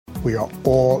We are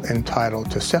all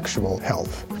entitled to sexual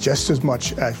health, just as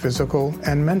much as physical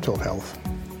and mental health.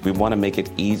 We want to make it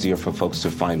easier for folks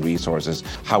to find resources.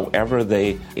 However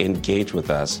they engage with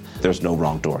us, there's no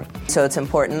wrong door. So it's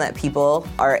important that people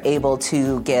are able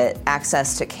to get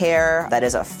access to care that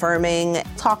is affirming.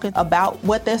 Talking about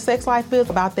what their sex life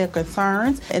is, about their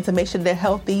concerns, and to make sure they're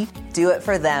healthy. Do it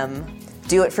for them.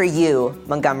 Do it for you,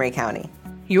 Montgomery County.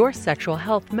 Your sexual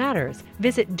health matters.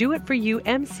 Visit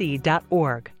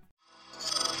doitforyoumc.org.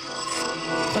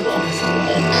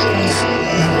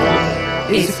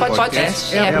 Esse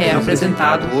podcast é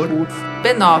apresentado por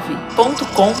b9.com.br.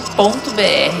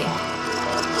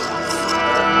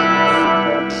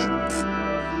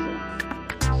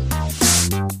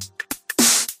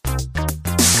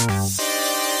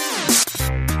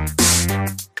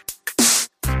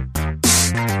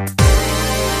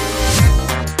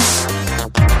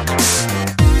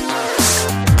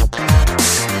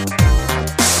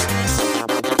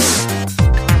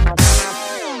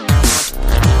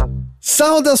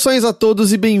 Saudações a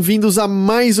todos e bem-vindos a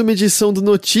mais uma edição do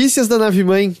Notícias da Nave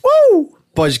Mãe,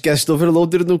 podcast do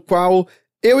Overloader, no qual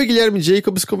eu e Guilherme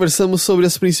Jacobs conversamos sobre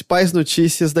as principais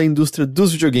notícias da indústria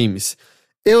dos videogames.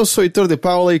 Eu sou Heitor de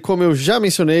Paula e, como eu já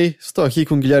mencionei, estou aqui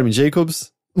com o Guilherme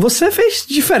Jacobs. Você fez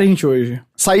diferente hoje.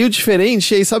 Saiu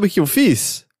diferente, e aí sabe o que eu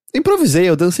fiz? Improvisei,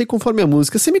 eu dancei conforme a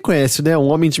música. Você me conhece, né? Um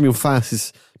homem de mil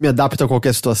faces, me adapta a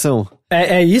qualquer situação.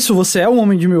 É isso? Você é um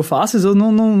homem de mil faces? Eu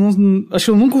não acho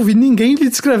que eu nunca ouvi ninguém lhe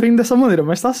descrevendo dessa maneira,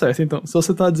 mas tá certo, então. Se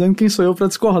você tá dizendo, quem sou eu pra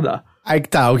discordar? Aí que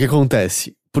tá, o que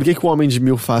acontece? Por que o homem de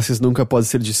mil faces nunca pode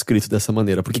ser descrito dessa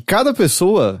maneira? Porque cada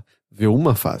pessoa vê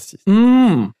uma face.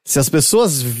 Se as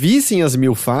pessoas vissem as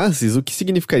mil faces, o que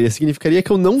significaria? Significaria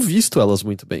que eu não visto elas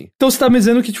muito bem. Então você tá me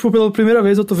dizendo que, tipo, pela primeira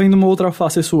vez eu tô vendo uma outra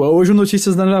face sua. Hoje o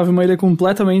Notícias da Nave Mãe, ele é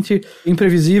completamente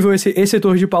imprevisível. Esse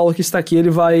Heitor de Paula que está aqui, ele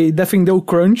vai defender o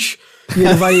crunch. E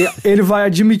ele vai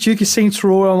admitir que Saints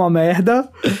Row é uma merda.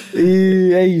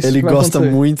 E é isso. Ele gosta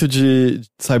muito de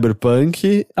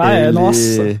Cyberpunk.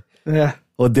 Nossa.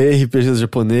 Odeia RPGs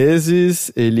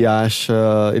japoneses. Ele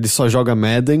só joga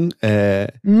Madden.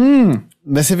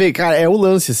 Mas você vê, cara, é o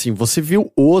lance, assim. Você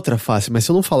viu outra face, mas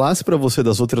se eu não falasse pra você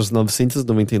das outras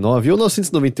 999 ou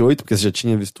 998, porque você já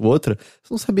tinha visto outra,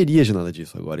 você não saberia de nada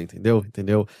disso agora, entendeu?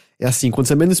 É assim, quando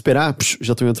você menos esperar,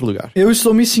 já tô em outro lugar. Eu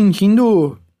estou me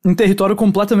sentindo em território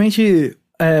completamente,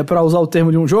 pra usar o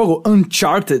termo de um jogo,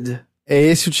 Uncharted. É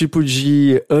esse o tipo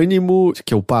de ânimo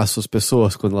que eu passo às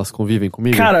pessoas quando elas convivem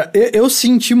comigo? Cara, eu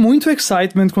senti muito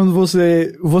excitement quando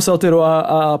você alterou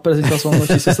a apresentação da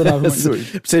Notícias da Nave Mãe de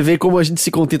hoje. Pra você ver como a gente se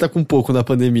contenta com pouco na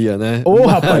pandemia, né?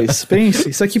 Rapaz,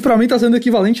 pense. Isso aqui pra mim tá sendo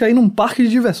equivalente a ir num parque de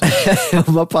diversões. É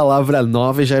uma palavra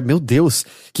nova e já é, meu Deus,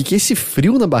 que é esse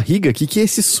frio na barriga? Que é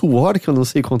esse suor que eu não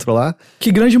sei controlar?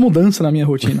 Que grande mudança na minha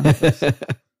rotina.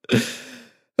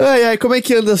 Ai, como é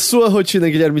que anda a sua rotina,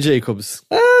 Guilherme Jacobs?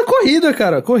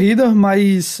 Corrida,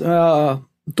 mas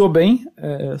tô bem,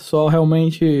 só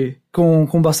realmente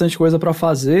com bastante coisa pra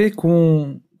fazer,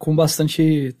 com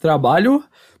bastante trabalho,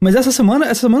 mas essa semana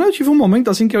eu tive um momento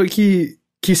assim que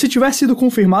se tivesse sido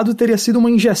confirmado, teria sido uma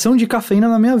injeção de cafeína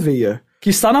na minha veia.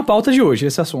 Que está na pauta de hoje,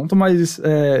 esse assunto, mas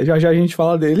já a gente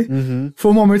fala dele.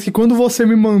 Foi um momento que quando você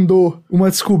me mandou uma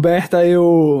descoberta,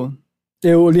 eu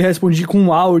lhe respondi com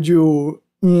um áudio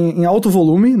em alto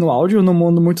volume no áudio. Eu não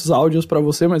mando muitos áudios pra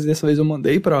você, mas dessa vez eu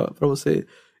mandei pra você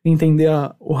entender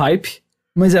o hype.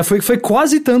 Mas foi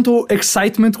quase tanto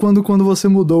excitement quando você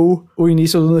mudou o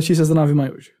início do Notícias da Nave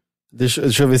Mãe hoje. Deixa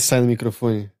eu ver se sai no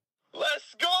microfone.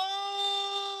 Let's go!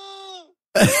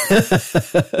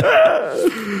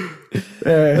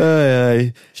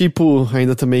 Ai. Tipo,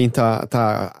 ainda também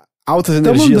tá altas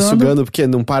energias sugando, porque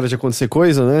não para de acontecer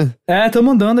coisa, né? Tô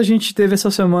mandando. A gente teve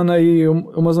essa semana aí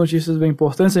umas notícias bem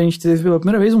importantes. A gente teve pela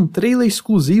primeira vez um trailer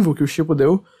exclusivo que o Chico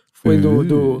deu. Foi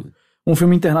do um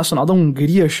filme internacional da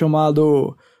Hungria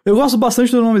chamado... Eu gosto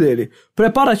bastante do nome dele.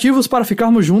 Preparativos para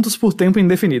ficarmos juntos por tempo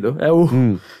indefinido. É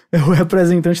o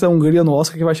representante da Hungria no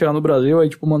Oscar que vai chegar no Brasil. Aí,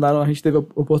 a gente teve a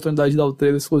oportunidade de dar o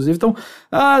trailer exclusivo. Então,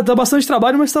 dá bastante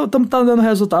trabalho, mas tá dando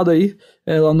resultado aí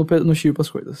lá no Chico as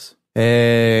coisas.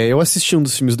 Eu assisti um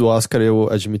dos filmes do Oscar, eu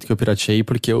admito que eu pirateei,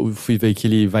 porque eu fui ver que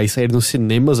ele vai sair nos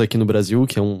cinemas aqui no Brasil,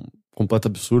 que é um completo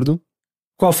absurdo.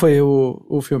 Qual foi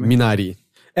o filme? Minari.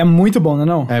 É muito bom, né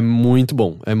não? É muito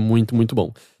bom, é muito, muito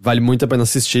bom. Vale muito a pena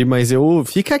assistir, mas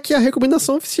fica aqui a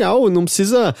recomendação oficial, não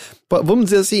precisa, vamos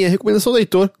dizer assim, a recomendação do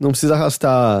Heitor, não precisa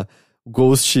arrastar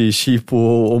Ghost, Chipo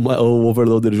ou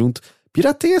Overloader junto.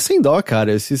 Pirateia sem dó,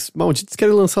 cara. Esses malditos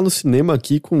querem lançar no cinema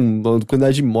aqui com a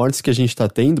quantidade de mortes que a gente tá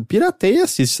tendo. Pirateia e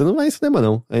assiste, você não vai em cinema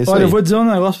não. É isso. Olha, aí. Eu vou dizer um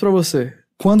negócio pra você.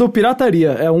 Quando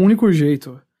pirataria é o único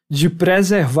jeito de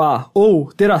preservar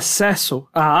ou ter acesso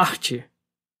à arte,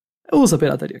 usa a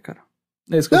pirataria, cara.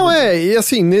 É isso que e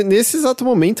assim, nesse exato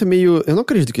momento é meio... Eu não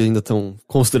acredito que ainda estão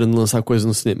considerando lançar coisa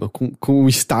no cinema. Com o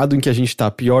estado em que a gente tá,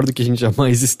 pior do que a gente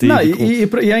jamais esteve.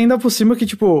 Não, e ainda por cima que,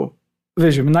 tipo...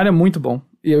 Veja, Minari é muito bom.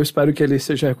 E eu espero que ele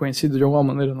seja reconhecido de alguma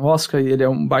maneira no Oscar. E ele é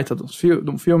um baita de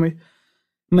um filme.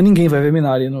 Mas ninguém vai ver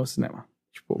Minari no cinema.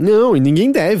 Tipo, não, e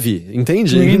ninguém deve,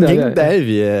 entende? Ninguém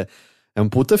deve. É um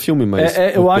puta filme, mas...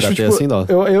 eu acho, tipo...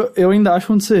 Eu ainda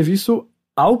acho um desserviço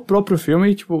ao próprio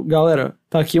filme. Tipo, galera,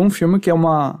 tá aqui um filme que é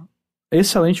uma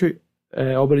excelente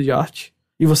obra de arte.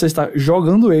 E você está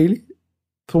jogando ele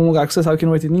pra um lugar que você sabe que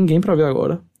não vai ter ninguém pra ver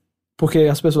agora. Porque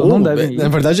as pessoas não devem ir. Na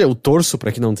verdade, eu torço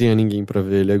pra que não tenha ninguém pra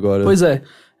ver ele agora. Pois é.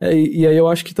 E aí eu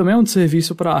acho que também é um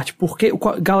desserviço pra arte. Porque,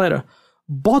 galera,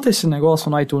 bota esse negócio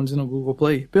no iTunes e no Google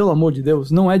Play. Pelo amor de Deus,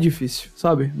 não é difícil,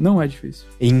 sabe? Não é difícil.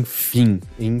 Enfim.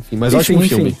 Mas ótimo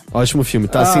filme. Ótimo filme.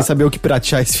 Tá sem saber o que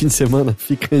piratear esse fim de semana?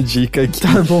 Fica a dica aqui.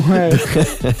 Tá bom,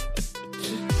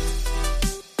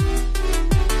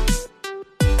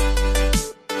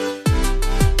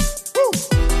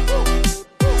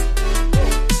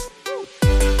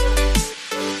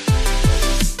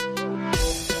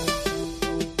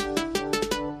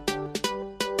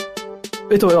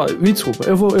 Então, olha, me desculpa,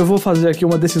 eu vou fazer aqui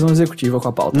uma decisão executiva com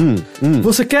a pauta.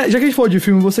 Você quer, já que a gente falou de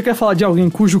filme, você quer falar de alguém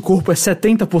cujo corpo é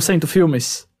 70%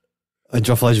 filmes? A gente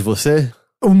vai falar de você?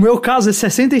 O meu caso é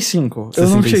 65. Eu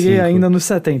não cheguei ainda nos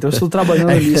 70, eu estou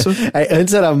trabalhando nisso.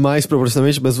 Antes era mais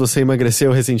proporcionalmente, mas você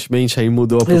emagreceu recentemente, aí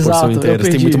mudou a proporção inteira.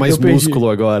 Você tem muito mais músculo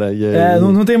agora. Aí...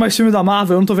 não tem mais filme da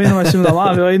Marvel, eu não tô vendo mais filme da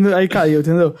Marvel, aí caiu,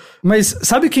 entendeu? Mas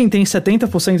sabe quem tem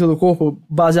 70% do corpo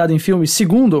baseado em filme?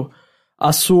 Segundo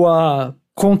a sua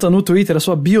conta no Twitter, a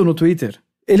sua bio no Twitter.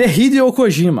 Ele é Hideo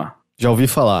Kojima. Já ouvi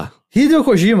falar. Hideo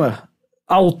Kojima,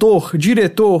 autor,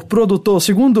 diretor, produtor,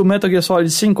 segundo Metal Gear Solid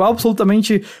 5,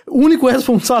 absolutamente único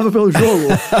responsável pelo jogo.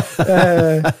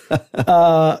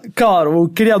 Claro, o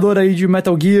criador aí de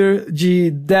Metal Gear, de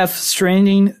Death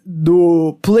Stranding,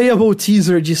 do playable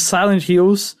teaser de Silent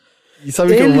Hills. E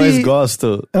sabe o que eu mais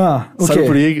gosto?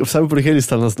 Sabe por que ele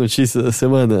está nas notícias da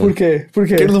semana? Por quê?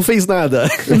 Porque ele não fez nada.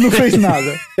 Ele não fez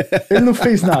nada.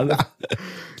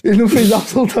 Ele não fez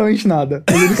absolutamente nada.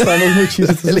 Mas ele está nas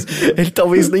notícias. Ele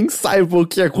talvez nem saiba o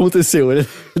que aconteceu.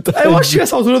 Eu acho que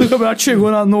essa altura do campeonato chegou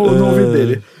no ouvido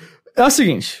dele. É o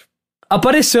seguinte.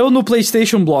 Apareceu no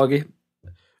PlayStation Blog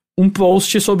um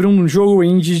post sobre um jogo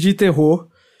indie de terror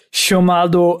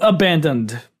chamado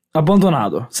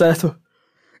Abandonado, certo?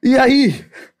 E aí,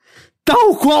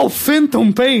 tal qual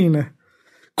Phantom Pain,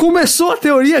 começou a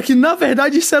teoria que, na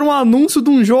verdade, isso era um anúncio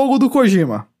de um jogo do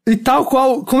Kojima. E tal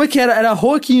qual... Como é que era? Era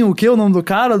Joaquim o quê? O nome do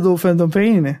cara do Phantom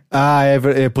Pain, né?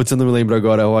 Putz, eu não me lembro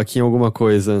agora. Joaquim alguma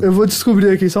coisa. Eu vou descobrir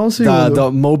aqui, só um segundo.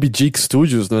 Da Moby Dick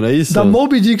Studios, não era isso? Da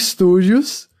Moby Dick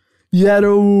Studios. E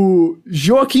era o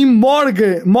Joaquim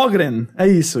Mogren. É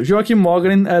isso. Joaquim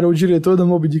Mogren era o diretor da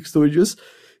Moby Dick Studios.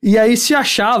 E aí se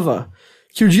achava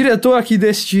que o diretor aqui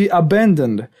deste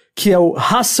Abandoned, que é o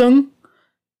Hassan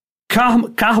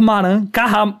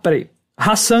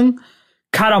Hassan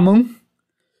Karaman,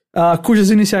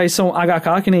 cujas iniciais são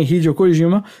HK, que nem Hideo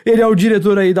Kojima. Ele é o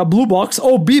diretor aí da Blue Box,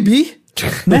 ou BB,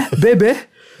 né? BB.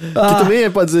 Que também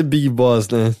pode ser Big Boss,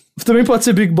 né? Também pode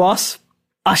ser Big Boss.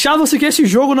 Achava-se que esse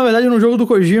jogo, na verdade, era um jogo do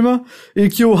Kojima e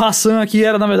que o Hassan aqui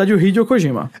era, na verdade, o Hideo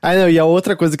Kojima. Não, e a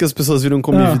outra coisa que as pessoas viram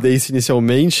como evidência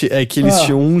inicialmente é que eles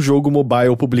tinham um jogo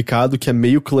mobile publicado que é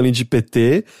meio clone de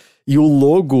PT e o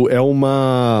logo é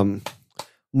uma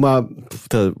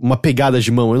pegada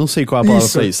de mão, eu não sei qual é a palavra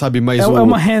pra isso, sabe? Mas é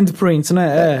uma handprint,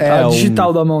 né? A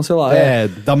digital da mão, sei lá.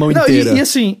 Da mão inteira.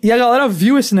 E a galera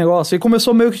viu esse negócio e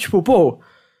começou meio que tipo,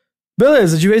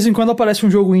 beleza, de vez em quando aparece um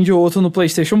jogo indie ou outro no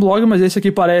PlayStation Blog, mas esse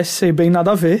aqui parece ser bem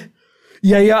nada a ver.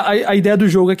 E aí a ideia do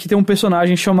jogo é que tem um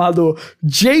personagem chamado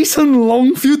Jason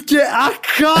Longfield, que é a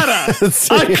cara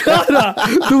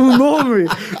do nome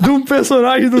de um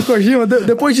personagem do Kojima,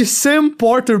 depois de Sam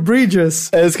Porter Bridges.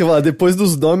 É isso que eu ia falar, depois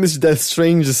dos nomes de Death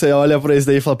Stranding, você olha pra esse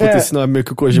daí e fala, puta, esse não é meio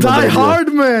que o Kojima Die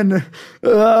Hardman!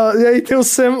 E aí tem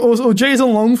o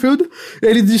Jason Longfield,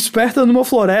 ele desperta numa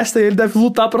floresta e ele deve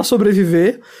lutar pra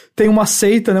sobreviver. Tem uma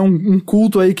seita, né, um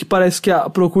culto aí que parece que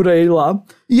procura ele lá.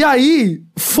 E aí,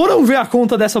 foram ver a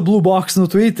conta dessa Blue Box no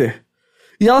Twitter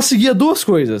e ela seguia duas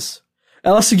coisas.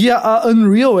 Ela seguia a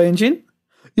Unreal Engine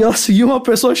e ela seguia uma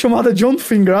pessoa chamada John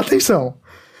Finger. Atenção,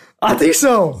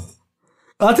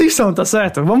 tá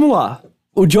certo? Vamos lá.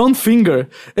 O John Finger,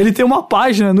 ele tem uma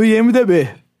página no IMDb.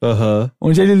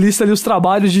 Onde ele lista ali os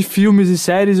trabalhos de filmes e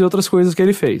séries e outras coisas que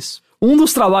ele fez. Um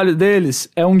dos trabalhos deles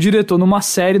é um diretor numa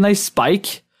série na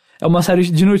Spike. é uma série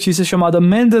de notícias chamada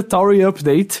Mandatory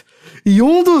Update. E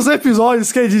um dos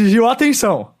episódios que ele dirigiu,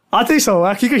 atenção,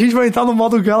 é aqui que a gente vai entrar no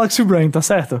modo Galaxy Brain, tá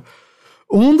certo?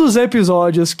 Um dos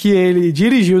episódios que ele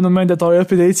dirigiu no Mandatory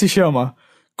Update se chama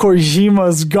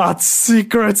Kojima's Got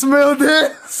Secrets, meu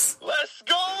Deus! Let's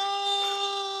go!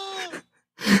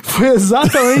 Foi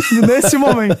exatamente nesse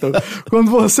momento, quando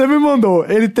você me mandou,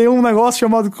 ele tem um negócio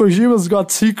chamado Kojima's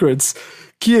Got Secrets,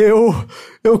 que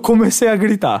eu comecei a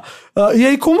gritar. E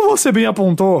aí, como você bem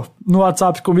apontou no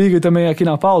WhatsApp comigo e também aqui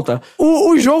na pauta,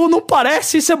 o jogo não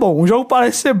parece ser bom. O jogo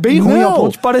parece ser bem ruim, a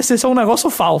ponto de parecer ser um negócio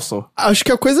falso. Acho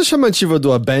que a coisa chamativa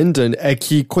do Abandon é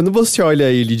que quando você olha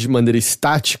ele de maneira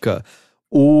estática,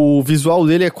 o visual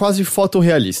dele é quase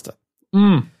fotorrealista.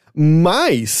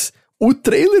 Mas o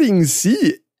trailer em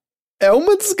si é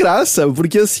uma desgraça,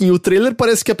 porque assim, o trailer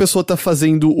parece que a pessoa tá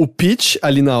fazendo o pitch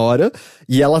ali na hora,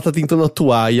 e ela tá tentando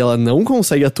atuar, e ela não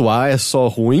consegue atuar, é só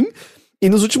ruim. E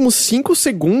nos últimos 5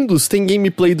 segundos tem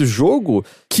gameplay do jogo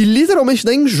que literalmente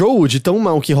dá enjoo de tão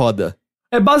mal que roda.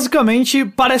 É basicamente,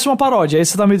 parece uma paródia, é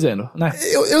isso que você tá me dizendo, né?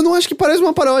 Eu não acho que parece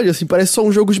uma paródia, assim, parece só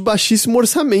um jogo de baixíssimo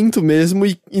orçamento mesmo,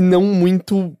 e não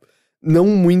muito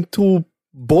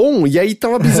bom, e aí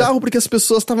tava bizarro porque as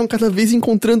pessoas estavam cada vez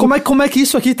encontrando... Como é que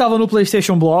isso aqui tava no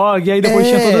PlayStation Blog, e aí depois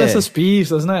tinha todas essas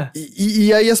pistas, né?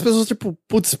 E aí as pessoas, tipo,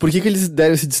 putz, por que eles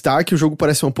deram esse destaque? O jogo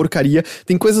parece uma porcaria.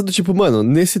 Tem coisa do tipo, mano,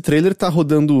 nesse trailer tá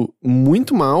rodando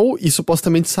muito mal e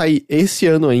supostamente sai esse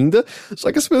ano ainda,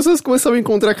 só que as pessoas começavam a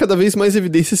encontrar cada vez mais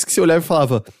evidências que você olhava e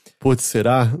falava, putz,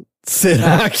 será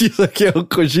que isso aqui é o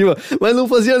Kojima? Mas não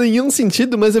fazia nenhum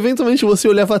sentido, mas eventualmente você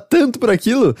olhava tanto pra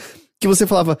aquilo que você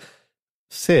falava...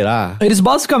 Será? Eles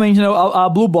basicamente, né, a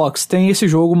Blue Box tem esse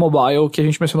jogo mobile que a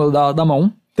gente mencionou da mão.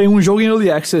 Tem um jogo em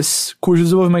Early Access, cujo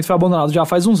desenvolvimento foi abandonado já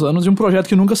faz uns anos, e um projeto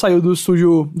que nunca saiu do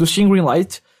estúdio do Steam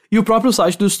Greenlight. E o próprio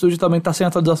site do estúdio também tá sem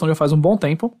atualização já faz um bom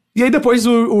tempo. E aí depois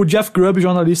o Jeff Grubb,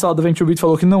 jornalista lá do VentureBeat,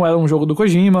 falou que não era um jogo do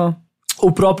Kojima.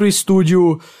 O próprio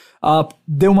estúdio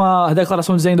deu uma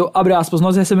declaração dizendo, abre aspas,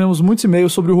 nós recebemos muitos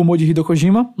e-mails sobre o rumor de Hideo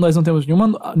Kojima, nós não temos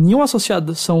nenhuma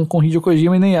associação com Hideo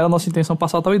Kojima e nem era nossa intenção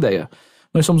passar tal ideia.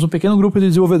 Nós somos um pequeno grupo de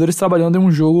desenvolvedores trabalhando em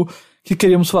um jogo que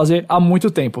queríamos fazer há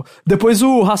muito tempo. Depois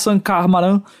o Hassan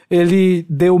Kahraman, ele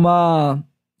deu uma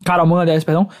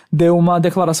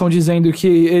declaração dizendo que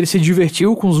ele se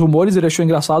divertiu com os rumores, ele achou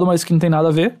engraçado, mas que não tem nada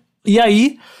a ver. E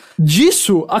aí,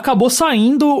 disso, acabou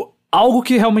saindo algo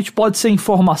que realmente pode ser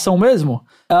informação mesmo.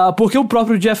 Porque o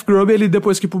próprio Jeff Grubb, ele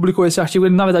depois que publicou esse artigo,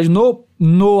 ele na verdade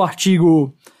no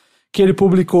artigo que ele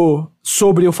publicou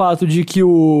sobre o fato de que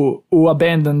o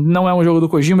Abandon não é um jogo do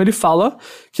Kojima, ele fala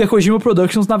que a Kojima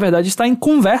Productions, na verdade, está em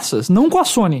conversas, não com a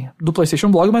Sony do PlayStation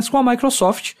Blog, mas com a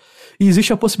Microsoft, e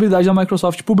existe a possibilidade da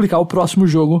Microsoft publicar o próximo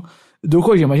jogo do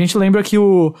Kojima. A gente lembra que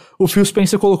o Phil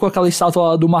Spencer colocou aquela estátua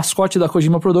lá do mascote da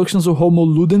Kojima Productions, o Homo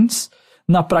Ludens,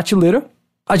 na prateleira.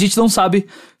 A gente não sabe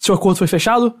se o acordo foi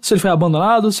fechado, se ele foi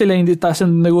abandonado, se ele ainda está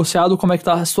sendo negociado, como é que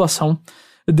está a situação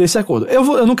desse acordo.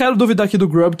 Eu não quero duvidar aqui do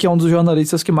Grubb, que é um dos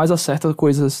jornalistas que mais acerta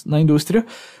coisas na indústria,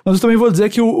 mas eu também vou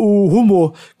dizer que o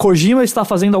rumor Kojima está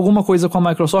fazendo alguma coisa com a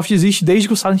Microsoft existe desde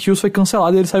que o Silent Hills foi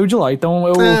cancelado e ele saiu de lá, então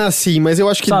sim, mas eu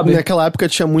acho que naquela época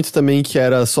tinha muito também que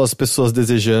era só as pessoas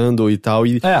desejando e tal,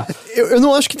 e eu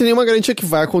não acho que tem nenhuma garantia que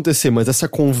vai acontecer, mas essa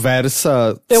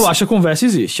conversa... Eu acho que a conversa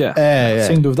existe,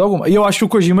 sem dúvida alguma. E eu acho que o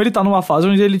Kojima, ele tá numa fase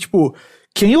onde ele, tipo...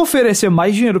 Quem oferecer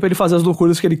mais dinheiro pra ele fazer as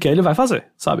loucuras que ele quer, ele vai fazer,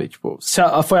 sabe? Tipo,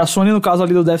 foi a Sony no caso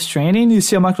ali do Death Stranding, e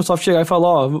se a Microsoft chegar e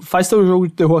falar, faz teu jogo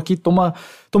de terror aqui, toma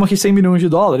aqui $100 milhões,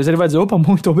 ele vai dizer, opa,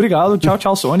 muito obrigado,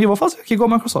 tchau Sony, eu vou fazer aqui igual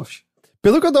a Microsoft.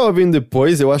 Pelo que eu tava vendo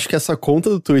depois, eu acho que essa conta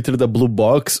do Twitter da Blue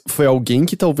Box foi alguém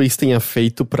que talvez tenha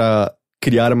feito pra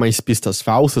criar mais pistas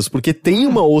falsas, porque tem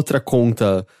uma outra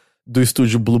conta do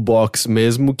estúdio Blue Box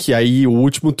mesmo, que aí o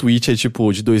último tweet é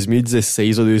tipo de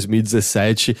 2016 ou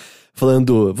 2017,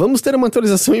 falando, vamos ter uma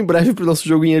atualização em breve pro nosso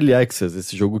jogo em Early Access,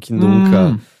 esse jogo que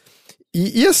nunca...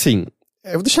 E assim,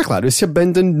 eu vou deixar claro, esse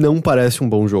Abandon não parece um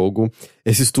bom jogo,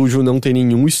 esse estúdio não tem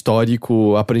nenhum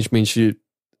histórico, aparentemente,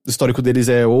 o histórico deles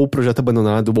é ou projeto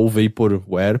abandonado ou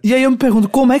Vaporware. E aí eu me pergunto,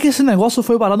 como é que esse negócio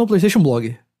foi parar no PlayStation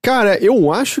Blog? Cara,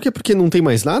 eu acho que é porque não tem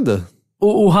mais nada.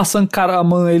 O Hassan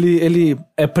Kahraman, ele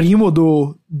é primo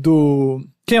do...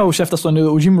 Quem é o chefe da Sony?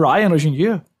 O Jim Ryan hoje em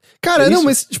dia? Cara, não,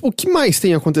 mas tipo, o que mais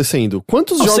tem acontecendo?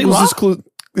 Quantos jogos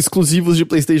exclusivos de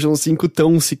PlayStation 5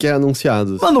 estão sequer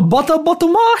anunciados? Mano, bota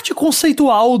uma arte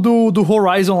conceitual do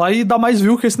Horizon lá e dá mais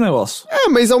view que esse negócio.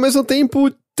 Mas ao mesmo tempo,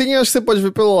 acho que você pode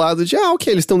ver pelo lado de,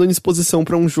 ok, eles estão dando exposição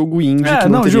pra um jogo indie que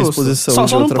não teria exposição de outra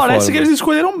forma. Só não parece que eles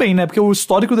escolheram bem, né? Porque o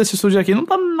histórico desse estúdio aqui não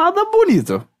tá nada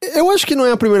bonito. Eu acho que não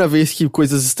é a primeira vez que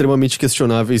coisas extremamente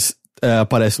questionáveis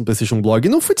aparece no PlayStation Blog.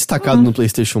 Não foi destacado no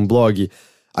PlayStation Blog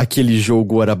aquele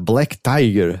jogo era Black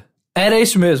Tiger? Era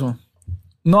isso mesmo.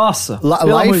 Nossa.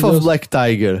 Life of Black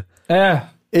Tiger.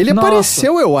 Ele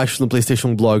apareceu, eu acho, no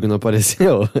PlayStation Blog, não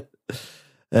apareceu?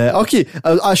 Ok,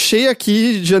 achei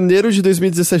aqui janeiro de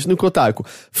 2017 no Kotaku.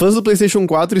 Fãs do PlayStation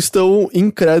 4 estão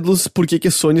incrédulos porque que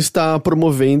a Sony está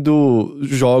promovendo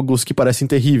jogos que parecem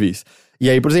terríveis. E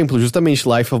aí, por exemplo, justamente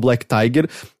Life of Black Tiger,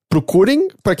 procurem,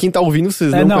 pra quem tá ouvindo,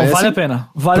 vocês não conhecem. Vale a pena.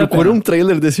 Procura um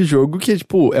trailer desse jogo que,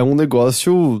 tipo, é um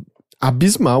negócio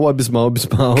abismal.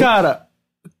 Cara,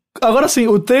 agora sim,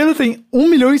 o trailer tem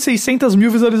 1.600.000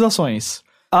 visualizações.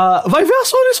 Vai ver a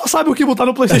Sony só sabe o que botar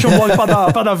no PlayStation Blog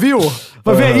pra dar view.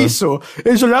 Vai ver isso.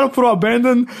 Eles olharam pro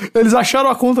Abandon, eles acharam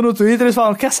a conta no Twitter, eles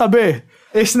falaram, quer saber?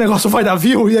 Esse negócio vai dar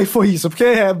view? E aí foi isso, porque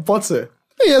pode ser.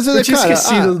 E às vezes, eu tinha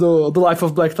esquecido do Life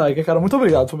of Black Tiger, cara. Muito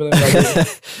obrigado por me lembrar dele.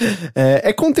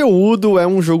 É conteúdo, é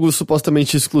um jogo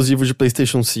supostamente exclusivo de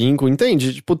PlayStation 5,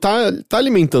 entende? Tipo, tá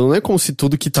alimentando, não é como se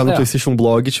tudo que tá no PlayStation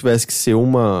Blog tivesse que ser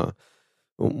uma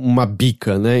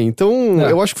bica, né? Então,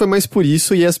 eu acho que foi mais por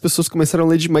isso e as pessoas começaram a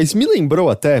ler demais. Me lembrou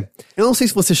até, eu não sei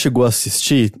se você chegou a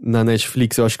assistir na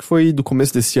Netflix, eu acho que foi do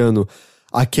começo desse ano,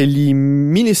 aquele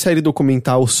minissérie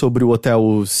documental sobre o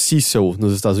Hotel Cecil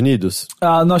nos Estados Unidos.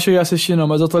 Não cheguei a assistir não,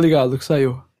 mas eu tô ligado que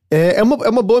saiu. É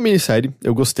uma boa minissérie,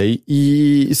 eu gostei.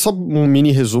 E só um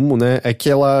mini resumo, né? É que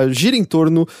ela gira em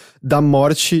torno da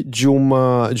morte de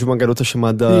uma garota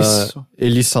chamada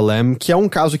Elisa Lam, que é um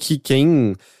caso que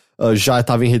quem já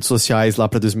estava em redes sociais lá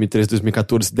pra 2013,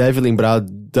 2014 deve lembrar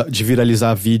de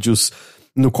viralizar vídeos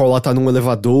no qual ela tá num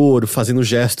elevador, fazendo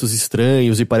gestos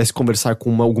estranhos e parece conversar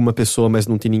com alguma pessoa, mas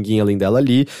não tem ninguém além dela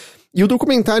ali. E o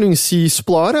documentário em si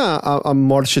explora a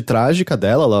morte trágica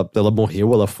dela, ela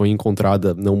morreu, ela foi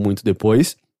encontrada não muito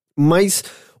depois, mas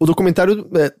o documentário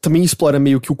também explora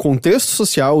meio que o contexto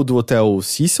social do Hotel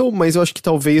Cecil, mas eu acho que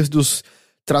talvez dos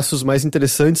traços mais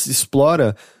interessantes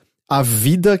explora a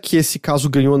vida que esse caso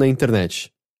ganhou na internet,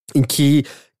 em que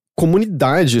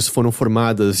comunidades foram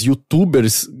formadas,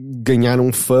 youtubers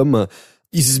ganharam fama,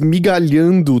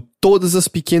 esmigalhando todas as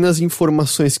pequenas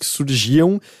informações que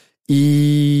surgiam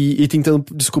e tentando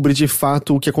descobrir de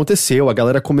fato o que aconteceu. A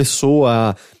galera começou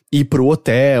a ir pro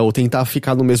hotel, tentar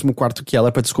ficar no mesmo quarto que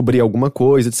ela pra descobrir alguma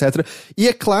coisa, etc. E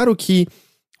é claro que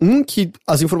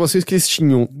as informações que eles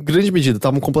tinham, em grande medida,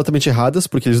 estavam completamente erradas,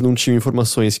 porque eles não tinham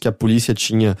informações que a polícia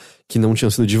tinha que não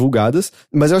tinham sido divulgadas.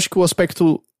 Mas eu acho que o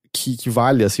aspecto que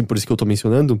vale, assim, por isso que eu tô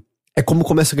mencionando, é como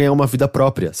começa a ganhar uma vida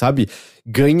própria, sabe?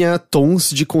 Ganha tons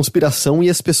de conspiração e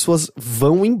as pessoas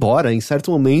vão embora. Em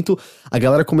certo momento, a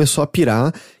galera começou a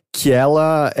pirar que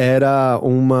ela era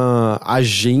uma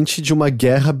agente de uma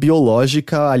guerra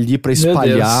biológica ali pra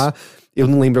espalhar. Eu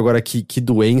não lembro agora que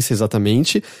doença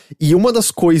exatamente. E uma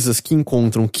das coisas que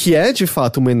encontram, que é de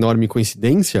fato uma enorme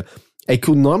coincidência, é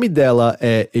que o nome dela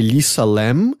é Elisa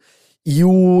Lam e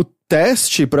o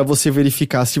teste pra você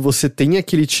verificar se você tem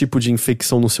aquele tipo de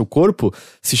infecção no seu corpo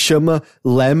se chama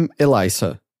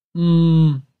Lam-Elisa.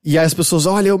 E aí as pessoas,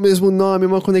 olha, é o mesmo nome,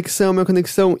 uma conexão.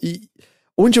 E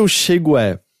onde eu chego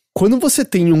quando você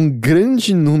tem um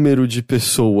grande número de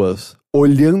pessoas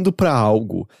olhando pra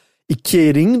algo e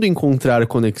querendo encontrar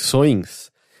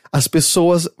conexões, as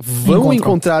pessoas vão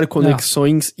encontrar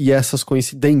conexões e essas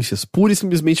coincidências, pura e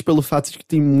simplesmente pelo fato de que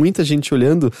tem muita gente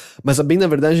olhando, mas a bem na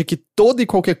verdade é que toda e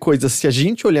qualquer coisa, se a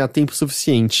gente olhar tempo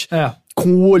suficiente,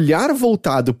 com o olhar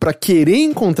voltado pra querer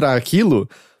encontrar aquilo,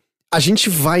 a gente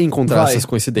vai encontrar essas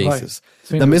coincidências.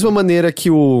 Da mesma maneira que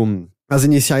as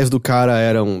iniciais do cara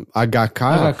eram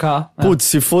HK. Putz,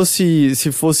 se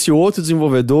fosse outro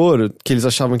desenvolvedor que eles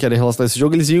achavam que era relacionado a esse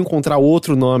jogo, eles iam encontrar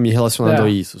outro nome relacionado a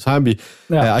isso, sabe?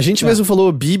 A gente mesmo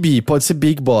falou Bibi, pode ser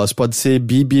Big Boss, pode ser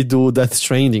Bibi do Death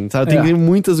Stranding, tá? Tem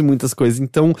muitas e muitas coisas,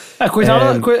 então...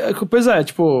 Pois é,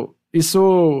 tipo,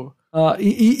 isso...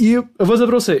 E eu vou dizer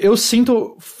pra você, eu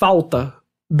sinto falta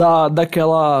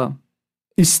daquela...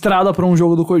 estrada pra um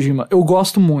jogo do Kojima. Eu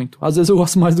gosto muito. Às vezes eu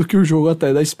gosto mais do que o jogo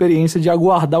até, da experiência de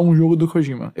aguardar um jogo do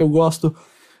Kojima. Eu gosto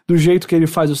do jeito que ele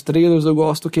faz os trailers, eu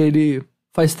gosto que ele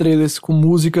faz trailers com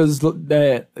músicas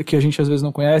que a gente às vezes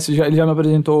não conhece. Ele já me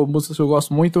apresentou músicas que eu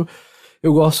gosto muito.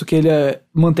 Eu gosto que ele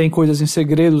mantém coisas em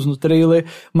segredos no trailer,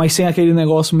 mas sem aquele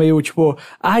negócio meio tipo,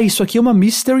 isso aqui é uma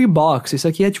mystery box, isso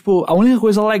aqui é tipo, a única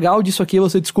coisa legal disso aqui é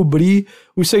você descobrir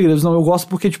os segredos. Não, eu gosto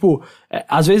porque tipo,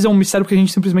 às vezes é um mistério porque a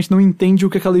gente simplesmente não entende o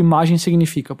que aquela imagem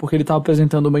significa, porque ele tá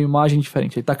apresentando uma imagem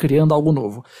diferente, ele tá criando algo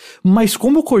novo. Mas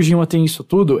como o Kojima tem isso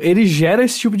tudo, ele gera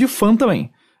esse tipo de fã também.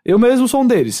 Eu mesmo sou um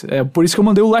deles, por isso que eu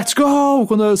mandei o Let's Go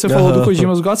quando você falou do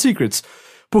Kojima's God Secrets.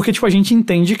 Porque, tipo, a gente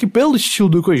entende que pelo estilo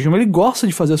do Kojima, ele gosta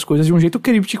de fazer as coisas de um jeito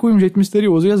críptico e um jeito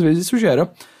misterioso, e às vezes isso gera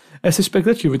essa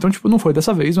expectativa. Então, tipo, não foi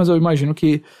dessa vez, mas eu imagino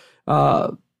que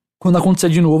quando acontecer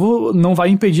de novo, não vai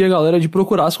impedir a galera de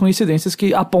procurar as coincidências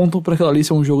que apontam pra aquela ali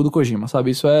ser um jogo do Kojima,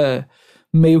 sabe? Isso é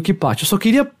meio que parte. Eu só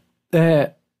queria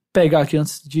pegar aqui,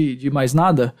 antes de mais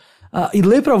nada, e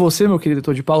ler pra você, meu querido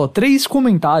Editor de Paula, 3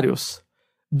 comentários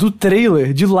do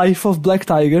trailer de Life of Black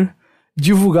Tiger,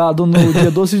 divulgado no dia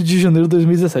 12 de janeiro de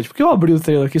 2017. Porque eu abri o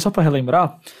trailer aqui só pra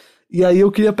relembrar, e aí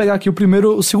eu queria pegar aqui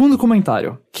o segundo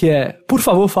comentário, que é: por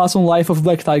favor, façam Life of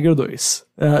Black Tiger 2.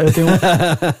 Eu tenho...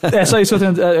 é só isso que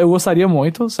eu gostaria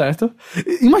muito, certo?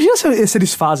 Imagina se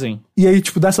eles fazem, e aí,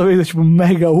 tipo, dessa vez é tipo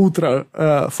mega ultra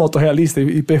fotorrealista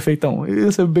e perfeitão. Ia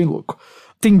ser bem louco.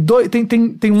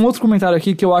 Tem um outro comentário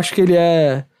aqui que eu acho que ele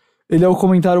é o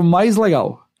comentário mais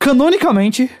legal.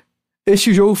 Canonicamente,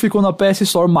 este jogo ficou na PS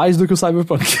Store mais do que o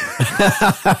Cyberpunk.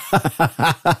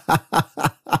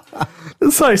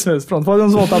 Só isso mesmo, pronto,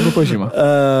 podemos voltar pro Kojima.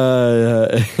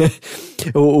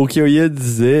 O que eu ia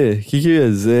dizer... O que eu ia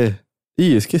dizer?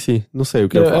 Ih, esqueci. Não sei o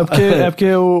que eu ia falar. É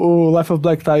porque o Life of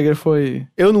Black Tiger foi...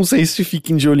 Eu não sei se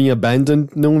fiquem de olho em Abandoned,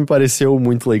 não me pareceu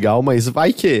muito legal, mas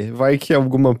vai que é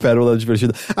alguma pérola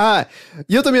divertida.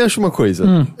 E eu também acho uma coisa.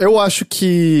 Eu acho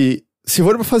que se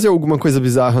for pra fazer alguma coisa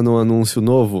bizarra no anúncio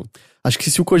novo... Acho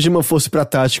que se o Kojima fosse pra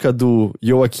tática do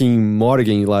Joaquim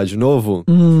Morgan lá de novo,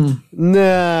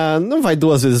 não vai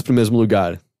 2 vezes pro mesmo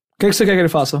lugar. O que você quer que ele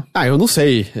faça? Eu não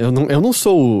sei. Eu não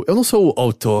sou o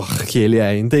autor que ele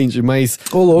é, entende? Mas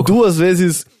 2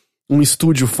 vezes um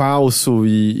estúdio falso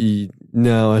e...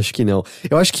 Não, acho que não.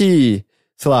 Eu acho que,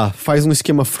 sei lá, faz um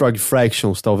esquema Frog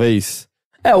Fractions, talvez...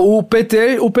 O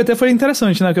PT foi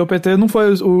interessante, né? Porque o PT não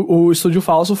foi o estúdio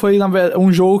falso, foi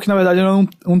um jogo que na verdade era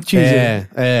um teaser.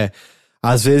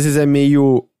 Às vezes é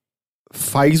meio...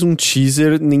 Faz um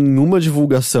teaser, nenhuma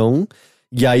divulgação,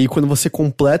 e aí quando você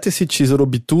completa esse teaser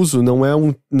obtuso, não é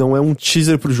um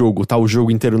teaser pro jogo, tá o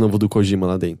jogo inteiro novo do Kojima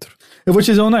lá dentro. Eu vou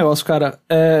te dizer um negócio, cara.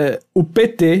 O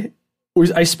PT,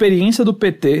 a experiência do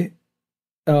PT,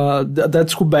 da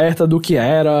descoberta do que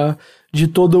era... de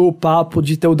todo o papo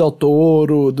de ter o Del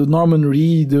Toro, do Norman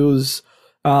Reedus,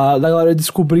 da galera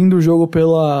descobrindo o jogo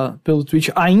pelo Twitch,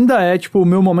 ainda é, tipo, o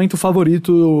meu momento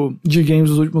favorito de games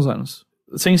dos últimos anos.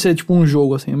 Sem ser, tipo, um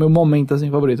jogo, assim, o meu momento,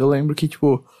 assim, favorito. Eu lembro que,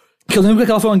 tipo... que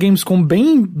aquela foi uma Gamescom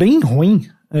bem, bem ruim,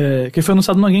 que foi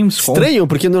anunciado numa Gamescom. Estranho,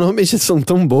 porque normalmente são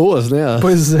tão boas, né?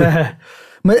 Pois é.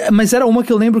 Mas era uma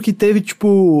que eu lembro que teve,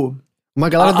 tipo... Uma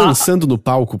galera dançando no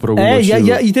palco por algum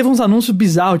motivo. E teve uns anúncios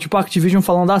bizarros, tipo a Activision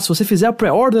falando, se você fizer a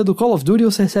pré-order do Call of Duty,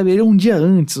 você recebe ele um dia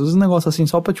antes. Uns negócios assim,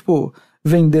 só pra, tipo,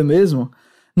 vender mesmo.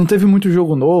 Não teve muito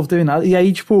jogo novo, teve nada. E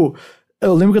aí, tipo,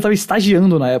 eu lembro que eu tava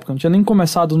estagiando na época, não tinha nem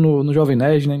começado no Jovem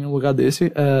Nerd, nem em um lugar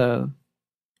desse.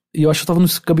 E eu acho que eu tava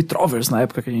nos Cub Trovers na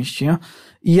época que a gente tinha.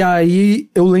 E aí,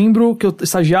 eu lembro que eu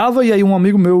estagiava, e aí um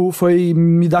amigo meu foi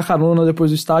me dar carona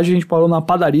depois do estágio, a gente parou na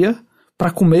padaria pra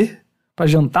comer, pra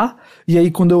jantar, e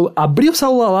aí quando eu abri o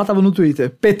celular lá, tava no Twitter.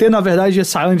 PT, na verdade, é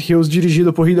Silent Hills,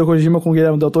 dirigido por Hideo Kojima com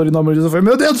Guilherme Del Toro e Norman Reedus. Eu falei,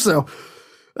 meu Deus do céu!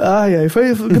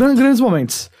 Foi grandes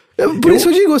momentos. Por isso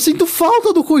eu digo, eu sinto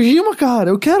falta do Kojima, cara.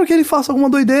 Eu quero que ele faça alguma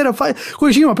doideira.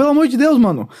 Kojima, pelo amor de Deus,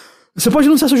 mano. Você pode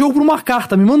anunciar seu jogo por uma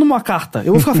carta, me manda uma carta,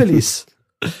 eu vou ficar feliz.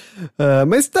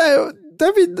 Mas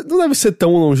não deve ser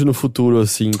tão longe no futuro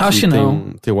assim. Acho que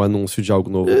não. Tem um anúncio de algo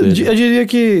novo dele. Eu diria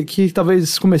que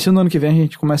talvez começando no ano que vem a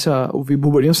gente comece a ouvir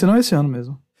burburinho, senão esse ano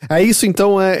mesmo. É isso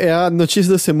então, é a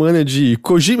notícia da semana de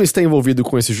Kojima está envolvido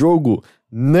com esse jogo?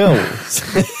 Não.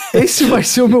 Esse vai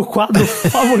ser o meu quadro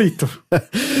favorito.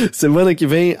 Semana que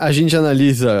vem a gente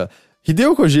analisa...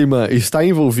 Hideo Kojima está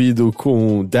envolvido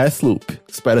com Deathloop?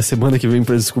 Espera semana que vem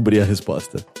pra descobrir a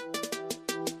resposta.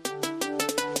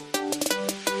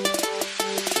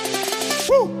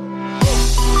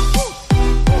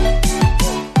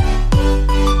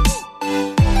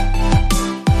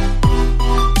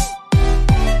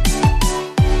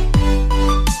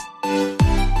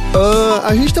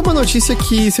 A gente tem uma notícia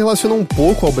que se relaciona um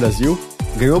pouco ao Brasil.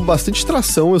 Ganhou bastante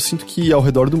tração, eu sinto que ao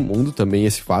redor do mundo também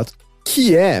esse fato.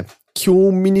 Que é que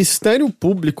o Ministério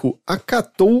Público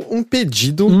acatou um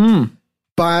pedido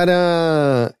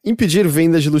para impedir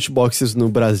vendas de loot boxes no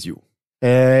Brasil.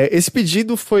 Esse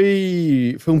pedido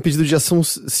foi um pedido de ação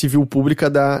civil pública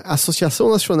da Associação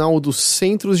Nacional dos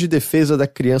Centros de Defesa da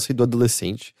Criança e do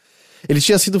Adolescente. Ele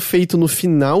tinha sido feito no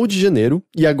final de janeiro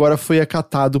e agora foi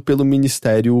acatado pelo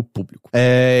Ministério Público.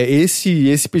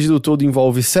 Esse pedido todo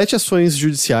envolve 7 ações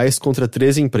judiciais contra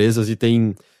 13 empresas e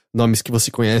tem nomes que você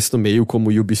conhece no meio,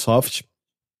 como Ubisoft,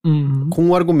 com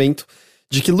o argumento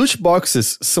de que loot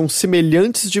boxes são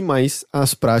semelhantes demais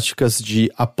às práticas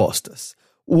de apostas.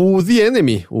 O The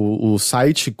Enemy, o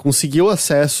site, conseguiu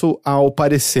acesso ao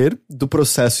parecer do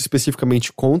processo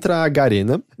especificamente contra a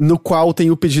Garena, no qual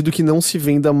tem o pedido que não se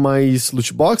venda mais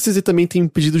loot boxes e também tem o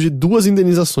pedido de 2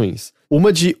 indenizações.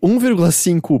 Uma de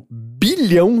 1,5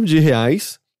 bilhão de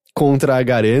reais contra a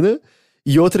Garena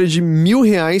e outra de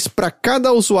R$1.000 para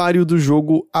cada usuário do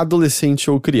jogo adolescente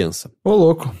ou criança. Ô,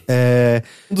 louco.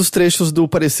 Um dos trechos do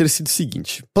parecer cita o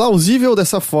seguinte: plausível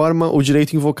dessa forma o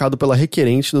direito invocado pela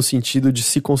requerente no sentido de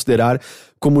se considerar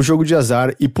como jogo de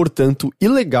azar e, portanto,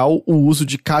 ilegal o uso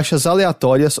de caixas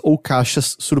aleatórias ou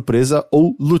caixas surpresa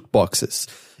ou loot boxes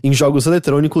em jogos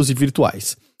eletrônicos e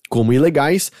virtuais. Como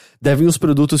ilegais, devem os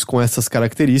produtos com essas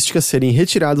características serem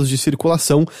retirados de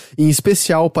circulação, em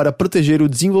especial para proteger o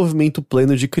desenvolvimento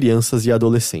pleno de crianças e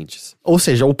adolescentes. Ou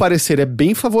seja, o parecer é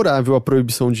bem favorável à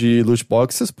proibição de loot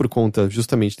boxes, por conta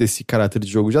justamente desse caráter de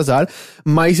jogo de azar,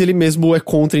 mas ele mesmo é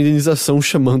contra a indenização,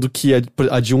 chamando que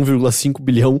a de 1,5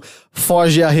 bilhão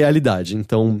foge à realidade.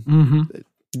 Então,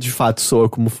 de fato, soa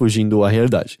como fugindo à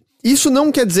realidade. Isso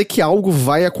não quer dizer que algo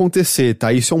vai acontecer,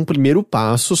 tá? Isso é um primeiro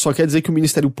passo, só quer dizer que o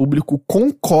Ministério Público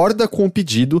concorda com o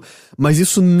pedido, mas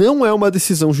isso não é uma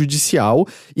decisão judicial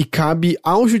e cabe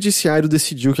ao judiciário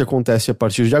decidir o que acontece a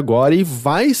partir de agora e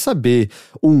vai saber,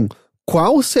 1,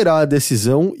 qual será a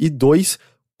decisão e 2,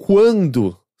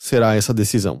 quando será essa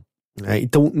decisão.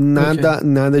 Então,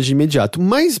 nada de imediato.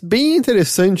 Mas bem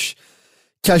interessante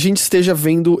que a gente esteja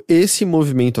vendo esse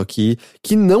movimento aqui,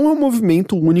 que não é um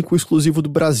movimento único, exclusivo do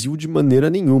Brasil de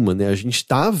maneira nenhuma, né? A gente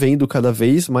tá vendo cada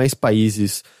vez mais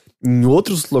países em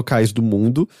outros locais do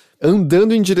mundo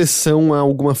andando em direção a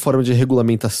alguma forma de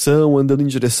regulamentação, andando em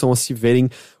direção a se verem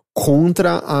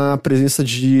contra a presença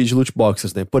de loot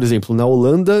boxes, né? Por exemplo, na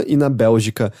Holanda e na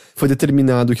Bélgica foi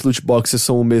determinado que loot boxes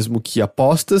são o mesmo que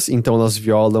apostas, então elas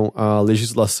violam a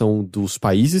legislação dos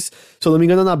países. Se eu não me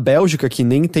engano, na Bélgica, que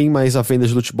nem tem mais a venda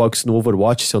de loot box no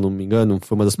Overwatch, se eu não me engano,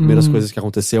 foi uma das primeiras coisas que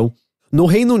aconteceu. No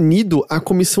Reino Unido, a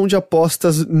comissão de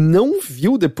apostas não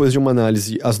viu, depois de uma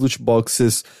análise, as loot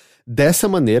boxes dessa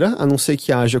maneira, a não ser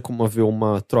que haja como haver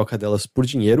uma troca delas por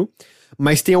dinheiro.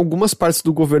 Mas tem algumas partes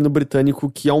do governo britânico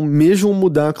que almejam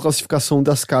mudar a classificação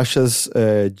das caixas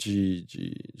de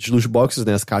loot boxes,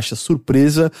 né, as caixas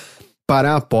surpresa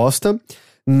para a aposta.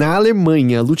 Na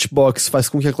Alemanha, loot box faz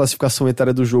com que a classificação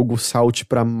etária do jogo salte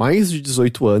para mais de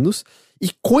 18 anos. E,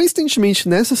 coincidentemente,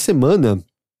 nessa semana,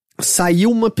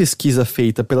 saiu uma pesquisa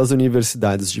feita pelas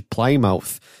universidades de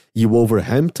Plymouth e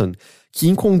Wolverhampton que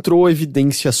encontrou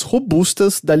evidências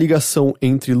robustas da ligação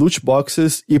entre loot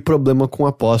boxes e problema com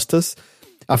apostas,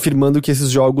 afirmando que esses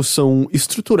jogos são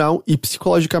estrutural e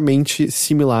psicologicamente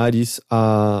similares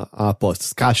a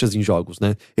apostas, caixas em jogos,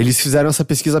 né? Eles fizeram essa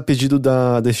pesquisa a pedido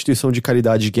da instituição de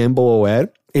caridade Gamble Aware.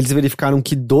 Eles verificaram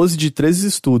que 12 de 13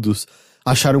 estudos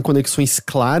acharam conexões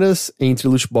claras entre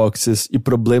loot boxes e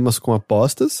problemas com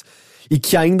apostas, e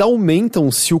que ainda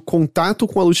aumentam se o contato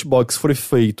com a loot box for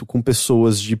feito com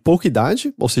pessoas de pouca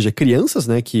idade, ou seja, crianças,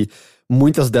 né, que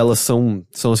muitas delas são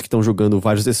as que estão jogando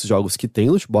vários desses jogos que têm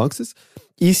loot boxes,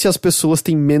 e se as pessoas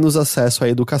têm menos acesso à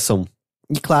educação.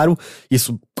 E claro,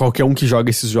 isso qualquer um que joga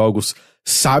esses jogos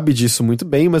sabe disso muito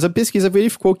bem, mas a pesquisa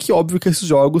verificou que óbvio que esses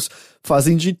jogos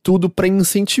fazem de tudo para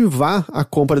incentivar a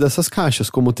compra dessas caixas,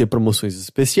 como ter promoções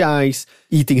especiais,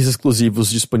 itens exclusivos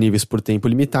disponíveis por tempo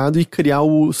limitado e criar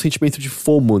o sentimento de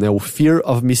FOMO, né, o Fear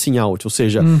of Missing Out, ou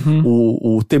seja,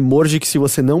 o temor de que se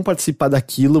você não participar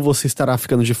daquilo, você estará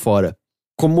ficando de fora.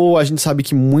 Como a gente sabe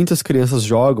que muitas crianças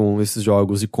jogam esses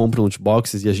jogos e compram loot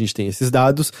boxes e a gente tem esses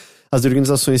dados, as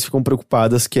organizações ficam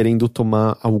preocupadas querendo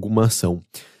tomar alguma ação.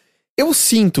 Eu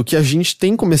sinto que a gente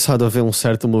tem começado a ver um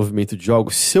certo movimento de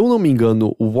jogos, se eu não me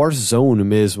engano, o Warzone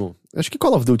mesmo, acho que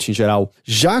Call of Duty em geral,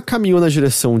 já caminhou na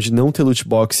direção de não ter loot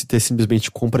box e ter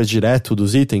simplesmente compra direto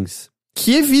dos itens,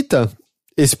 que evita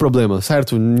esse problema,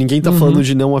 certo? Ninguém tá falando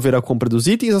de não haver a compra dos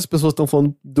itens, as pessoas estão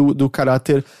falando do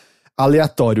caráter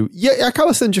aleatório. E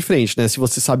acaba sendo diferente, né? Se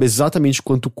você sabe exatamente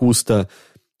quanto custa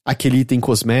aquele item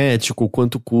cosmético,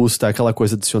 quanto custa aquela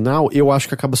coisa adicional, eu acho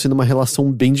que acaba sendo uma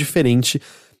relação bem diferente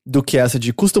do que essa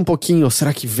de custa um pouquinho,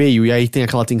 será que veio? E aí tem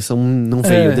aquela tensão, não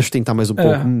veio, deixa eu tentar mais um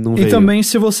pouco, não veio. E também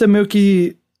se você meio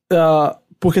que...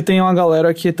 porque tem uma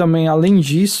galera que também, além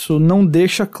disso, não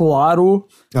deixa claro...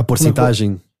 A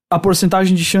porcentagem. A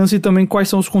porcentagem de chance e também quais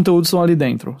são os conteúdos que estão ali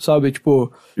dentro, sabe?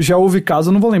 Tipo, já houve caso,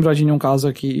 eu não vou lembrar de nenhum caso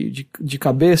aqui de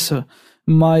cabeça,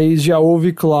 mas já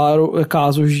houve, claro,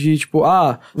 casos de tipo,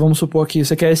 vamos supor que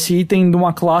você quer esse item de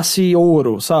uma classe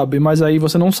ouro, sabe? Mas aí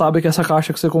você não sabe que essa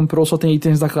caixa que você comprou só tem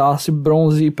itens da classe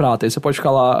bronze e prata. Aí você pode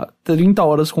ficar lá 30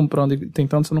 horas comprando e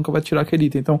tentando, você nunca vai tirar aquele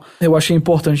item. Então, eu achei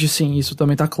importante sim, isso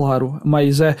também tá claro.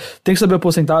 Mas tem que saber a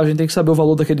porcentagem, tem que saber o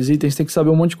valor daqueles itens, tem que saber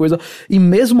um monte de coisa. E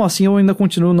mesmo assim, eu ainda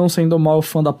continuo não sendo o maior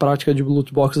fã da prática de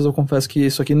loot boxes. Eu confesso que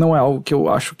isso aqui não é algo que eu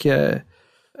acho que é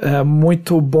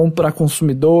muito bom para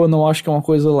consumidor, não acho que é uma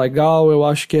coisa legal, eu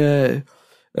acho que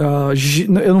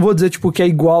eu não vou dizer tipo que é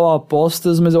igual a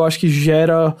apostas, mas eu acho que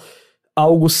gera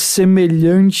algo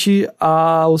semelhante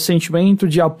ao sentimento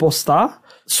de apostar,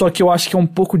 só que eu acho que é um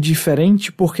pouco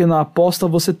diferente, porque na aposta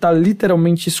você tá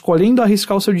literalmente escolhendo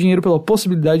arriscar o seu dinheiro pela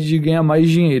possibilidade de ganhar mais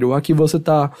dinheiro. Aqui você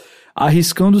tá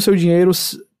arriscando o seu dinheiro,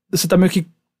 você tá meio que,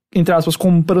 entre aspas,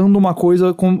 comprando uma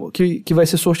coisa que vai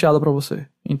ser sorteada pra você.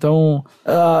 Então,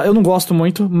 eu não gosto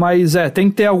muito, mas tem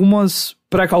que ter algumas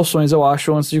precauções, eu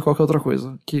acho, antes de qualquer outra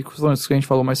coisa, que são essas que a gente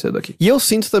falou mais cedo aqui. E eu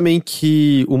sinto também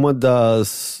que uma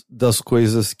das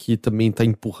coisas que também tá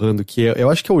empurrando, que eu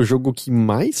acho que é o jogo que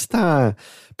mais tá,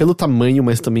 pelo tamanho,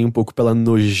 mas também um pouco pela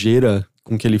nojeira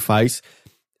com que ele faz,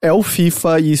 é o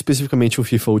FIFA e especificamente o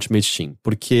FIFA Ultimate Team.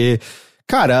 Porque,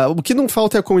 cara, o que não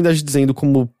falta é a comunidade dizendo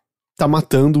como tá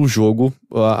matando o jogo,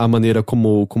 a maneira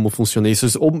como funciona isso,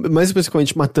 ou mais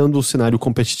especificamente matando o cenário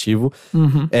competitivo.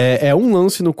 Uhum. É um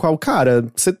lance no qual, cara,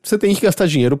 você tem que gastar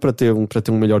dinheiro pra ter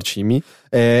um melhor time.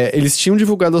 Eles tinham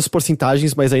divulgado as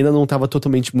porcentagens, mas ainda não tava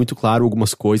totalmente muito claro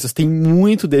algumas coisas. Tem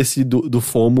muito desse do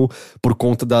FOMO por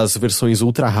conta das versões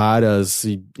ultra raras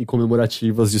e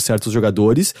comemorativas de certos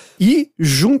jogadores. E,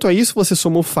 junto a isso, você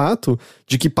soma o fato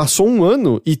de que passou um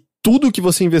ano e tudo que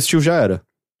você investiu já era.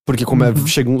 Porque como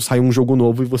sai um jogo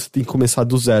novo e você tem que começar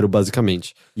do zero,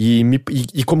 basicamente.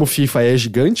 E como FIFA é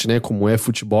gigante, né? Como é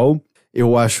futebol,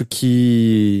 eu acho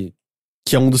que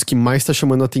é um dos que mais tá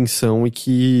chamando a atenção e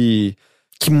que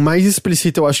mais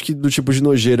explicita, eu acho que do tipo de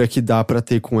nojeira que dá pra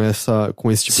ter com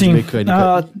esse tipo de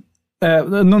mecânica.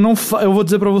 Eu vou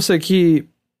dizer pra você que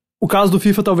o caso do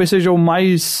FIFA talvez seja o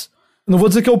mais... Não vou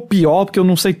dizer que é o pior, porque eu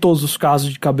não sei todos os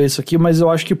casos de cabeça aqui, mas eu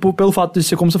acho que pelo fato de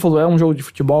ser, como você falou, é um jogo de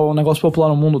futebol, é um negócio popular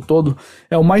no mundo todo,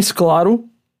 é o mais claro,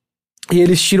 e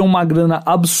eles tiram uma grana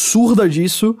absurda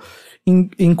disso,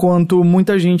 enquanto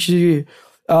muita gente...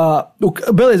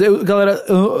 beleza, galera,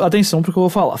 atenção pro que eu vou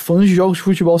falar, fãs de jogos de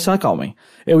futebol se acalmem.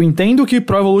 Eu entendo que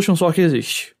Pro Evolution Soccer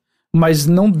existe, mas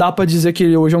não dá pra dizer que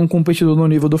ele hoje é um competidor no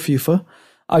nível do FIFA.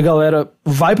 A galera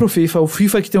vai pro FIFA, o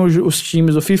FIFA que tem os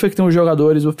times, o FIFA que tem os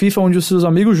jogadores, o FIFA onde os seus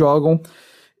amigos jogam.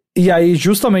 E aí,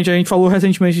 justamente, a gente falou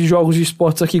recentemente de jogos de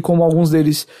esportes aqui, como alguns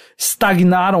deles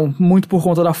estagnaram muito por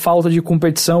conta da falta de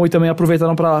competição e também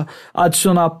aproveitaram para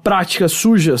adicionar práticas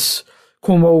sujas,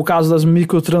 como é o caso das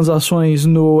microtransações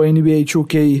no NBA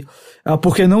 2K,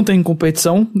 porque não tem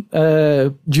competição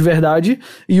de verdade.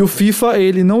 E o FIFA,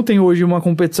 ele não tem hoje uma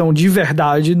competição de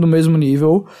verdade no mesmo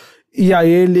nível. E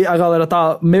aí a galera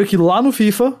tá meio que lá no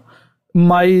FIFA,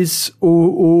 mas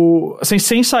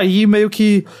sem sair meio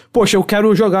que... Poxa, eu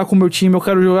quero jogar com o meu time, eu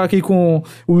quero jogar aqui com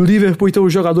o Liverpool e ter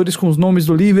os jogadores com os nomes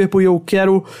do Liverpool, e eu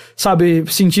quero, sabe,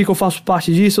 sentir que eu faço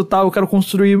parte disso, tá? Eu quero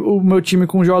construir o meu time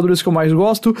com os jogadores que eu mais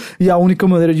gosto, e a única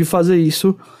maneira de fazer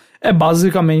isso é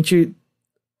basicamente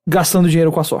gastando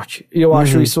dinheiro com a sorte. E eu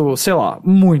acho isso, sei lá,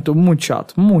 muito, muito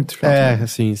chato. Muito chato.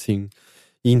 Sim.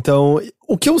 Então,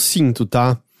 o que eu sinto,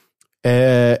 tá?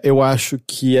 Eu acho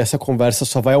que essa conversa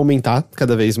só vai aumentar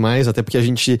cada vez mais, até porque a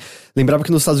gente lembrava que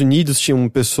nos Estados Unidos tinham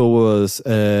pessoas...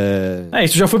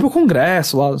 isso já foi pro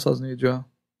Congresso lá nos Estados Unidos, já.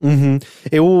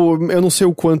 Eu não sei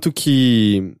o quanto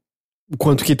que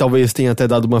talvez tenha até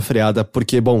dado uma freada,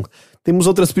 porque, bom, temos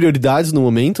outras prioridades no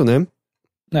momento, né?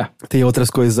 Tem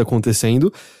outras coisas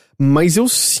acontecendo, mas eu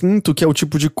sinto que é o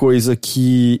tipo de coisa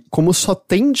que, como só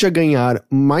tende a ganhar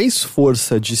mais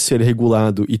força de ser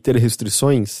regulado e ter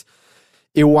restrições...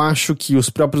 Eu acho que os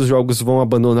próprios jogos vão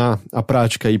abandonar a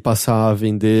prática e passar a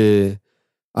vender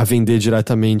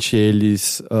diretamente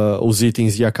os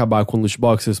itens e acabar com loot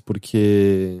boxes,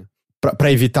 porque... Pra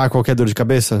evitar qualquer dor de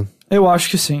cabeça? Eu acho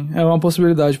que sim, é uma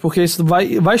possibilidade, porque isso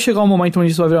vai chegar um momento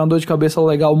onde isso vai virar uma dor de cabeça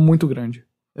legal muito grande.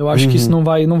 Eu acho que isso não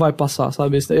vai passar,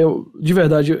 sabe? De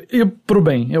verdade, e pro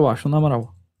bem, eu acho, na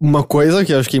moral. Uma coisa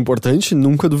que eu acho que é importante,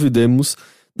 nunca duvidemos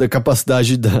da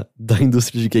capacidade da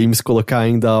indústria de games colocar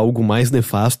ainda algo mais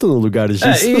nefasto no lugar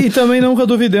disso. E também nunca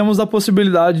duvidemos da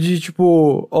possibilidade de,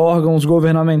 tipo, órgãos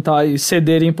governamentais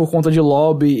cederem por conta de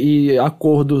lobby e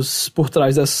acordos por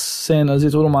trás das cenas e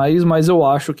tudo mais, mas eu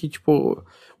acho que, tipo,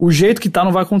 o jeito que tá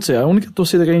não vai acontecer. A única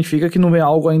torcida que a gente fica é que não vem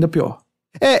algo ainda pior.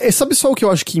 Sabe só o que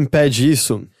eu acho que impede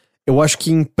isso? Eu acho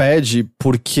que impede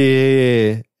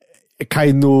porque...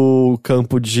 cai no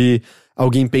campo de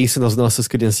alguém pense nas nossas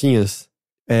criancinhas.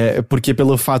 Porque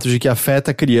pelo fato de que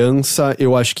afeta a criança,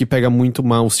 eu acho que pega muito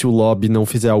mal se o lobby não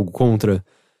fizer algo contra.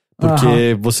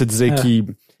 Porque você dizer que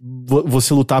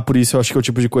você lutar por isso, eu acho que é o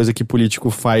tipo de coisa que político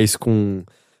faz com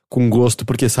gosto,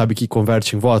 porque sabe que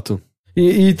converte em voto.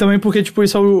 E também porque, tipo,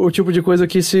 isso é o tipo de coisa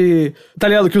que tá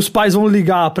ligado? Que os pais vão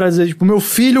ligar pra dizer, tipo, meu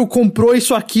filho comprou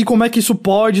isso aqui, como é que isso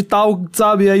pode e tal,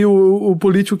 sabe? E aí o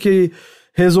político que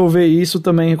resolver isso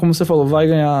também, como você falou, vai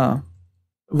ganhar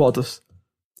votos.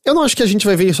 Eu não acho que a gente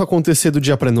vai ver isso acontecer do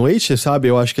dia pra noite, sabe?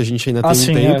 Eu acho que a gente ainda tem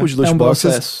um tempo de loot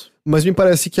boxes. Mas me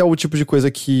parece que é o tipo de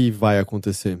coisa que vai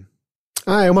acontecer.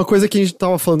 É uma coisa que a gente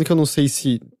tava falando que eu não sei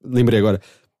se... Lembrei agora.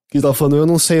 Que tava falando, eu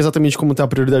não sei exatamente como tá a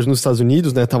prioridade nos Estados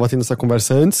Unidos, né? Tava tendo essa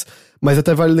conversa antes, mas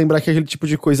até vale lembrar que é aquele tipo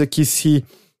de coisa que se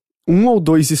 1 ou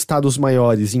 2 estados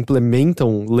maiores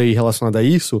implementam lei relacionada a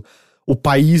isso, o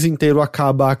país inteiro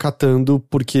acaba acatando,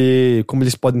 porque como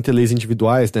eles podem ter leis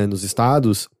individuais, né, nos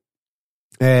estados,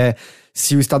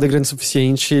 se o estado é grande o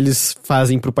suficiente, eles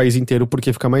fazem pro país inteiro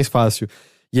porque fica mais fácil.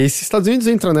 E aí, se os Estados Unidos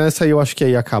entram nessa, eu acho que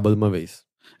aí acaba de uma vez.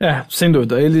 Sem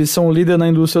dúvida. Eles são líder na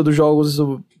indústria dos jogos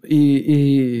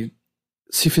e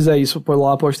se fizer isso por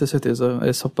lá, pode ter certeza,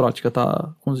 essa prática tá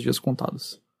com os dias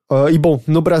contados. E bom,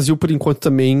 no Brasil, por enquanto,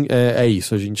 também é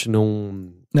isso. A gente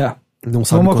não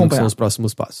sabe quando são os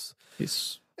próximos passos.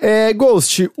 Isso.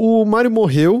 Ghost, o Mario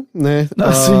morreu, né?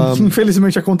 Sim,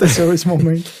 infelizmente aconteceu esse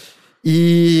momento.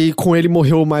 E com ele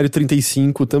morreu o Mario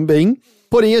 35 também.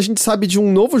 Porém, a gente sabe de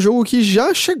um novo jogo que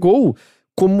já chegou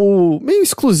como meio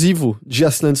exclusivo de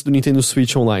assinantes do Nintendo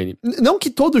Switch Online. Não que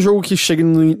todo jogo que chega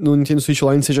no Nintendo Switch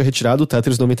Online seja retirado, o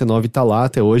Tetris 99 tá lá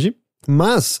até hoje,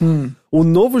 mas o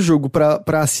novo jogo pra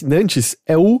assinantes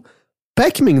é o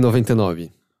Pac-Man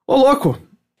 99. Ô, louco!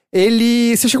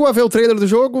 Você chegou a ver o trailer do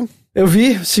jogo? Eu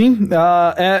vi, sim.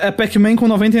 É Pac-Man com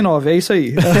 99, é isso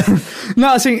aí. Não,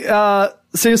 assim,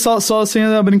 só sem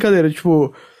a brincadeira,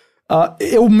 tipo...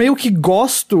 eu meio que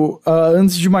gosto,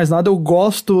 antes de mais nada, eu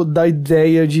gosto da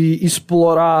ideia de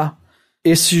explorar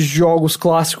esses jogos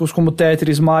clássicos como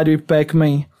Tetris, Mario e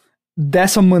Pac-Man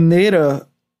dessa maneira.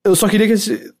 Eu só queria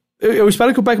que eu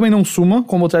espero que o Pac-Man não suma,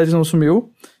 como o Tetris não sumiu,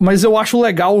 mas eu acho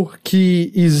legal que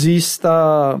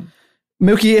exista...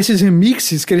 meio que esses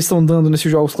remixes que eles estão dando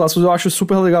nesses jogos clássicos, eu acho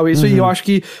super legal isso, e eu acho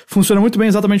que funciona muito bem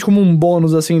exatamente como um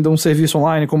bônus, assim, de um serviço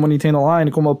online, como o Nintendo Online,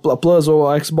 como a Plus ou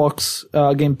a Xbox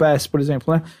Game Pass, por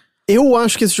exemplo, né? Eu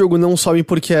acho que esse jogo não sobe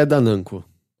porque é da Namco.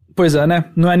 Pois é, né?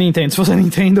 Não é Nintendo. Se fosse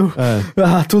Nintendo,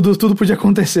 tudo podia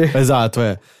acontecer. Exato,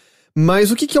 Mas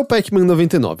o que é o Pac-Man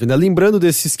 99, né? Lembrando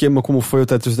desse esquema como foi o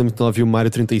Tetris 99 e o Mario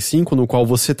 35, no qual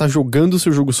você tá jogando o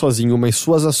seu jogo sozinho, mas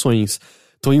suas ações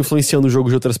estão influenciando o jogo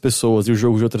de outras pessoas e o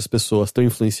jogo de outras pessoas estão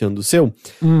influenciando o seu.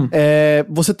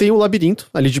 Você tem o labirinto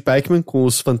ali de Pac-Man com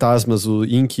os fantasmas, o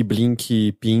Ink,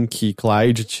 Blink, Pink,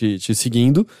 Clyde te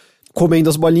seguindo, comendo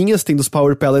as bolinhas, tendo os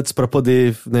Power Pellets pra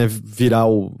poder, né, virar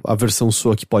a versão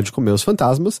sua que pode comer os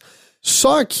fantasmas.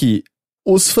 Só que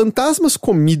os fantasmas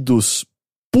comidos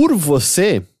por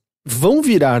você vão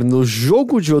virar no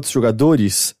jogo de outros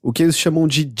jogadores o que eles chamam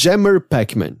de Jammer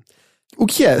Pac-Man. O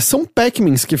que é? São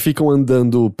Pac-Mans que ficam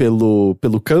andando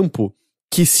pelo campo,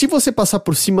 que se você passar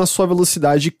por cima, a sua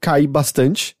velocidade cai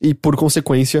bastante, e por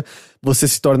consequência, você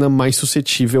se torna mais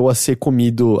suscetível a ser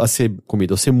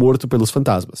morto pelos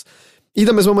fantasmas. E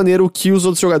da mesma maneira, o que os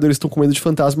outros jogadores estão com medo de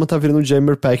fantasma tá virando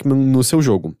Jammer Pac-Man no seu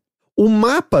jogo. O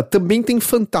mapa também tem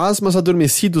fantasmas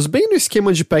adormecidos, bem no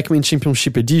esquema de Pac-Man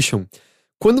Championship Edition.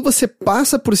 Quando você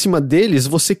passa por cima deles,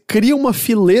 você cria uma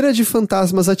fileira de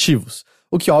fantasmas ativos.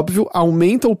 O que, óbvio,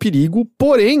 aumenta o perigo,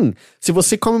 porém, se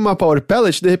você come uma Power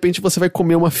Pellet, de repente você vai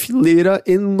comer uma fileira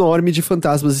enorme de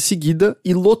fantasmas em seguida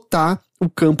e lotar o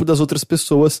campo das outras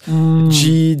pessoas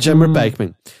de Jammer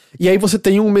Pac-Man. E aí você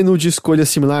tem um menu de escolha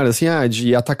similar, assim,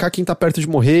 de atacar quem tá perto de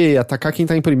morrer, atacar quem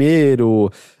tá em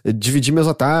primeiro, dividir meus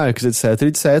ataques, etc,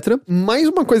 etc. Mais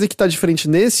uma coisa que tá diferente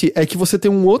nesse é que você tem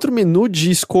um outro menu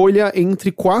de escolha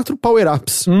entre 4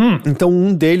 power-ups. Então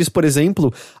um deles, por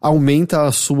exemplo, aumenta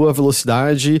a sua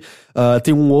velocidade,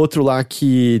 tem um outro lá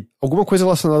que... alguma coisa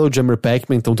relacionada ao Jammer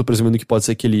Pac-Man, então tô presumindo que pode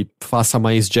ser que ele faça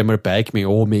mais Jammer Pac-Man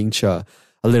ou aumente a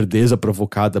lerdeza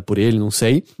provocada por ele, não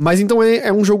sei. Mas então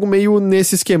é um jogo meio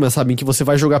nesse esquema, sabe? Em que você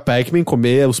vai jogar Pac-Man,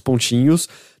 comer os pontinhos,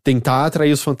 tentar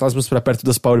atrair os fantasmas pra perto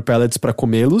das Power Pellets pra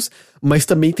comê-los, mas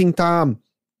também tentar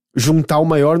juntar o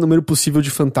maior número possível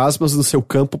de fantasmas no seu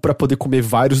campo pra poder comer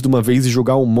vários de uma vez e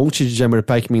jogar um monte de Jammer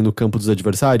Pac-Man no campo dos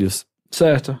adversários.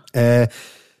 Certo.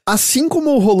 Assim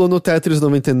como rolou no Tetris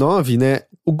 99, né?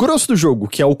 O grosso do jogo,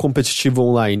 que é o competitivo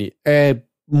online, é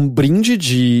um brinde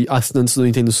de assinantes do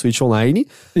Nintendo Switch Online.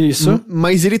 Isso.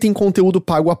 Mas ele tem conteúdo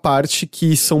pago à parte,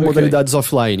 que são modalidades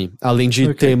offline. Além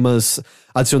de temas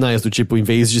adicionais, do tipo, em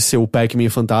vez de ser o Pac-Man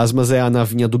Fantasmas, é a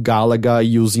navinha do Galaga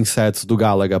e os insetos do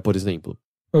Galaga, por exemplo.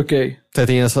 Ok. Você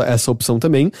tem essa opção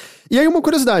também. E aí, uma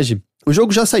curiosidade. O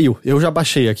jogo já saiu, eu já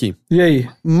baixei aqui. E aí?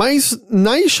 Mas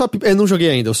na eShop... Eu não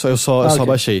joguei ainda, eu só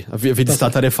baixei. A vida está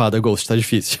tarefada, Ghost, tá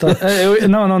difícil. Tá.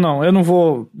 Não. Eu não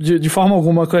vou, de forma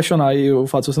alguma, questionar aí o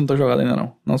fato de você não ter jogado ainda,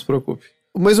 não. Não se preocupe.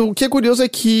 Mas o que é curioso é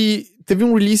que teve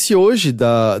um release hoje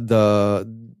da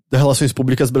Relações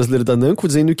Públicas Brasileira da Namco,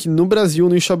 dizendo que no Brasil,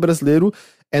 no eShop brasileiro,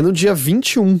 é no dia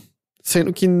 21.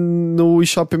 Sendo que no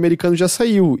eShop americano já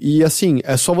saiu. E assim,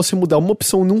 é só você mudar uma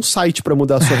opção num site pra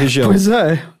mudar a sua região. Pois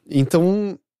é.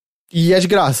 Então... E é de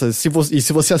graça. Se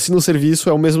você assina o serviço,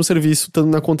 é o mesmo serviço, tanto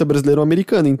na conta brasileira ou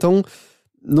americana. Então,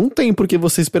 não tem por que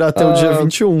você esperar até o dia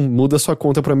 21. Muda sua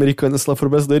conta pra americana se ela for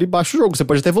brasileira e baixa o jogo. Você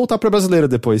pode até voltar pra brasileira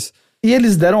depois. E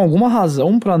eles deram alguma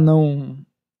razão pra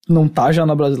não tá já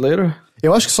na brasileira?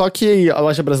 Eu acho que só que a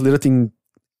loja brasileira tem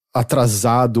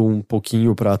atrasado um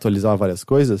pouquinho pra atualizar várias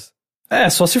coisas.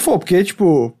 Só se for, porque,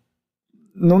 tipo...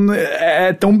 Não,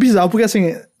 é tão bizarro, porque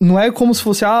assim, não é como se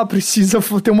fosse, precisa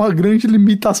ter uma grande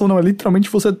limitação, não, é literalmente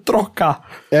você trocar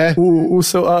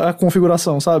a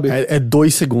configuração, sabe? É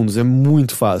 2 segundos, é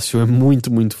muito fácil, é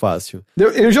muito, muito fácil.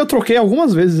 Eu já troquei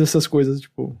algumas vezes essas coisas,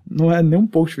 tipo, não é nem um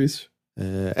pouco difícil.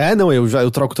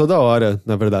 Eu troco toda hora,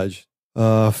 na verdade.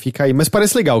 Fica aí, mas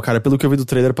parece legal, cara, pelo que eu vi do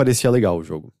trailer, parecia legal o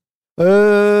jogo.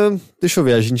 Deixa eu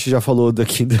ver, a gente já falou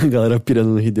daqui da galera pirando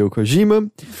no Hideo Kojima.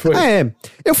 Foi.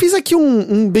 Eu fiz aqui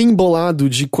um bem bolado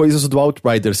de coisas do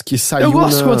Outriders que saiu. Eu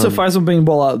gosto quando você faz um bem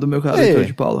bolado, meu cara, Heitor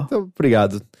de Paula. Então,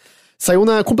 obrigado.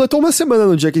 Completou uma semana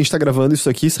no dia que a gente tá gravando isso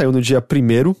aqui, saiu no dia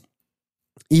 1º.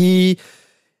 E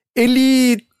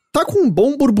ele tá com um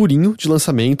bom burburinho de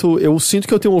lançamento. Eu sinto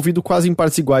que eu tenho ouvido quase em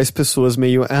partes iguais pessoas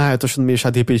meio... eu tô achando meio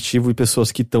chato e repetitivo, e pessoas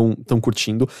que tão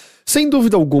curtindo. Sem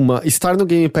dúvida alguma, estar no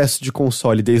Game Pass de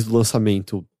console desde o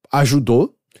lançamento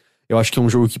ajudou. Eu acho que é um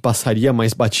jogo que passaria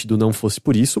mais batido não fosse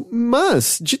por isso.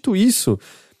 Mas, dito isso,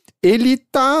 ele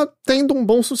tá tendo um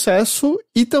bom sucesso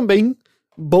e também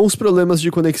bons problemas de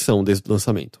conexão desde o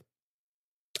lançamento.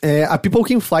 A People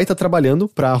Can Fly tá trabalhando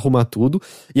pra arrumar tudo,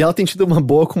 e ela tem tido uma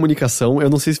boa comunicação. Eu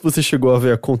não sei se você chegou a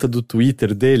ver a conta do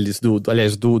Twitter deles,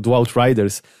 do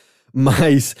Outriders,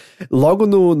 mas logo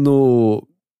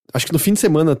acho que no fim de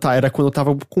semana, era quando eu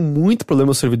tava com muito problema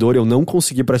no servidor, eu não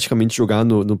consegui praticamente jogar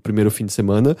no primeiro fim de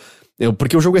semana,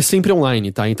 porque o jogo é sempre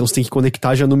online, tá? Então você tem que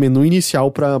conectar já no menu inicial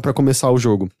pra começar o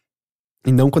jogo.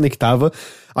 E não conectava,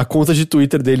 a conta de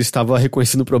Twitter deles estava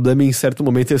reconhecendo o problema, e em certo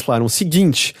momento eles falaram: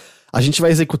 seguinte, a gente vai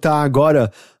executar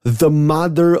agora the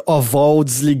mother of all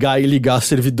desligar e ligar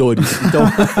servidores.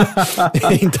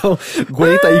 Então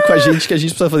aguenta aí com a gente, que a gente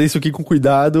precisa fazer isso aqui com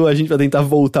cuidado, a gente vai tentar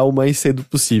voltar o mais cedo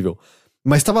possível.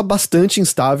 Mas estava bastante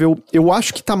instável, eu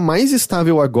acho que tá mais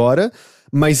estável agora,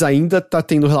 mas ainda tá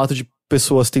tendo relato de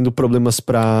pessoas tendo problemas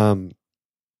pra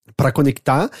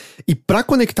conectar, e pra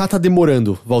conectar tá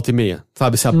demorando, volta e meia,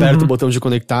 sabe? Você aperta o botão de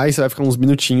conectar e você vai ficar uns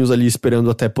minutinhos ali esperando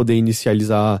até poder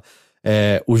inicializar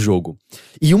o jogo.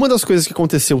 E uma das coisas que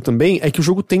aconteceu também é que o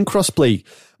jogo tem crossplay,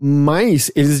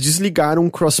 mas eles desligaram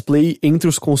crossplay entre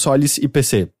os consoles e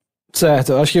PC.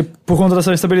 Certo, acho que por conta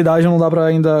dessa instabilidade não dá pra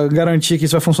ainda garantir que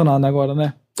isso vai funcionar agora,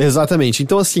 né? Exatamente,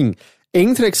 então assim,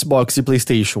 entre Xbox e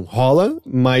PlayStation rola,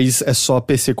 mas é só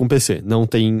PC com PC, não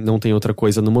tem outra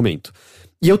coisa no momento.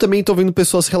 E eu também tô vendo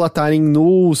pessoas relatarem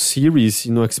no Series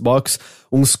e no Xbox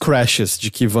uns crashes, de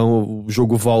que o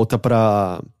jogo volta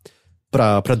pra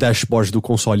dashboard do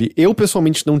console. Eu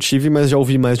pessoalmente não tive, mas já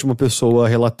ouvi mais de uma pessoa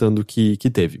relatando que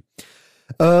teve.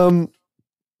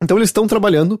 Então eles estão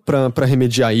trabalhando pra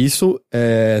remediar isso,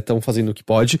 estão fazendo o que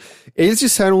pode. Eles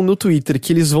disseram no Twitter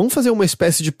que eles vão fazer uma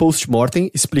espécie de post-mortem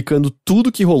explicando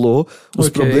tudo que rolou, os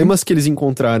problemas que eles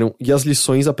encontraram e as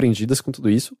lições aprendidas com tudo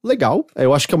isso. Legal,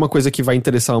 eu acho que é uma coisa que vai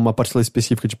interessar uma parcela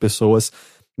específica de pessoas,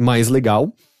 mais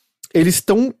legal. Eles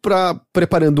estão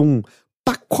preparando um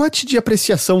pacote de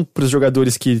apreciação para os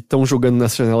jogadores que estão jogando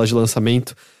nas janelas de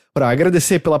lançamento, para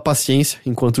agradecer pela paciência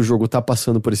enquanto o jogo tá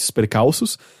passando por esses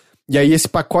percalços. E aí esse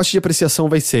pacote de apreciação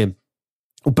vai ser: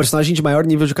 o personagem de maior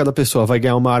nível de cada pessoa vai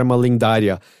ganhar uma arma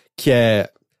lendária que é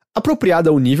apropriada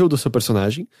ao nível do seu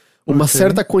personagem, uma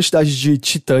certa quantidade de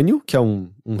titânio, que é um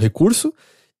recurso,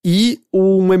 e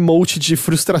um emote de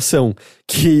frustração,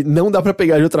 que não dá pra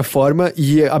pegar de outra forma,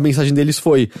 e a mensagem deles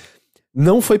foi: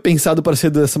 não foi pensado para ser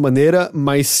dessa maneira,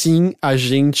 mas sim a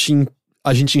gente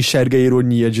enxerga a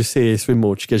ironia de ser esse o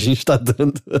emote que a gente tá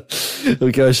dando. O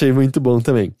que eu achei muito bom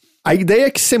também. A ideia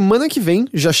é que semana que vem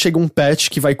já chega um patch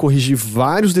que vai corrigir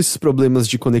vários desses problemas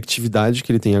de conectividade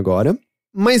que ele tem agora.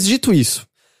 Mas dito isso,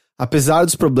 apesar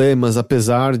dos problemas,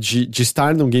 apesar de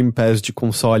estar num Game Pass de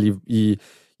console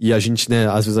e a gente, né,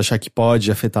 às vezes achar que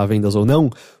pode afetar vendas ou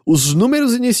não, os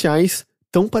números iniciais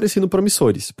estão parecendo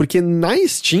promissores. Porque na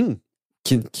Steam,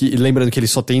 que lembrando que ele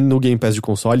só tem no Game Pass de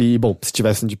console, e bom, se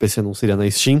tivesse de PC não seria na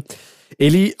Steam,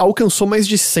 ele alcançou mais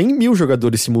de 100 mil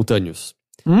jogadores simultâneos.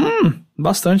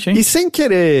 Bastante, hein? E sem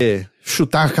querer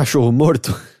chutar cachorro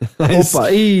morto... Opa,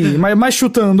 mas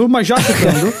chutando, mas já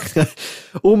chutando...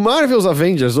 O Marvel's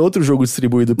Avengers, outro jogo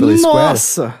distribuído pela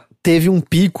Square, teve um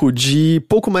pico de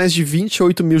pouco mais de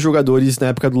 28 mil jogadores na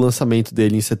época do lançamento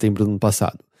dele em setembro do ano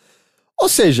passado. Ou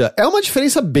seja, é uma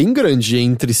diferença bem grande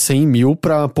entre 100 mil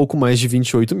para pouco mais de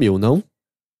 28 mil, não?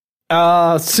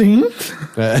 Sim.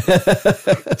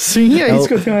 Sim, isso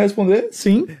que eu tenho a responder,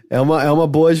 sim. É uma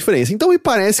boa diferença. Então me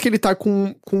parece que ele tá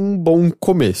com um bom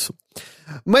começo.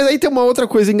 Mas aí tem uma outra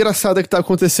coisa engraçada que tá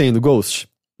acontecendo, Ghost.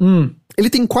 Ele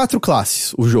tem 4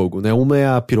 classes, o jogo, né? Uma é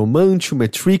a Piromante, uma é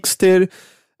Trickster,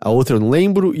 a outra eu não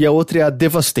lembro, e a outra é a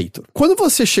Devastator. Quando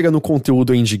você chega no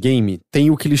conteúdo endgame,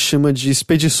 tem o que ele chama de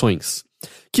expedições.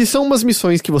 Que são umas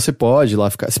missões que você pode lá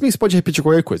ficar... Se bem, você pode repetir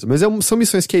qualquer coisa, mas são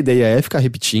missões que a ideia é ficar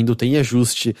repetindo, tem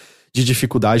ajuste de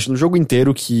dificuldade no jogo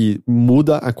inteiro que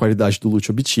muda a qualidade do loot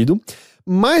obtido.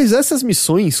 Mas essas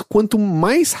missões, quanto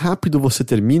mais rápido você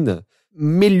termina,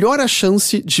 melhor a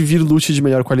chance de vir loot de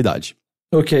melhor qualidade.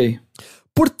 Ok.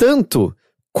 Portanto,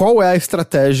 qual é a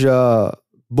estratégia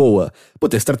boa?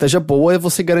 A estratégia boa é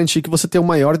você garantir que você tem o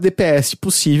maior DPS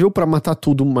possível pra matar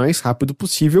tudo o mais rápido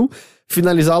possível,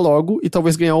 finalizar logo e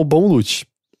talvez ganhar o bom loot.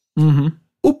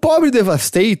 O pobre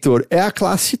Devastator é a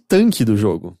classe tanque do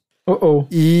jogo.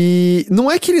 E não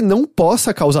é que ele não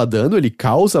possa causar dano, ele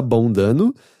causa bom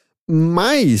dano,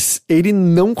 mas ele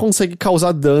não consegue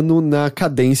causar dano na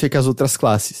cadência que as outras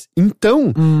classes.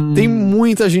 Então, tem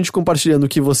muita gente compartilhando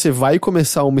que você vai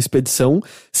começar uma expedição,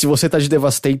 se você tá de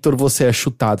Devastator, você é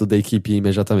chutado da equipe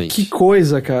imediatamente. Que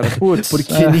coisa, cara. Putz.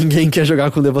 Porque ninguém quer jogar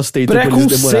com Devastator por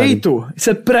eles demorarem. Isso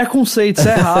é preconceito, isso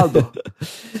é errado.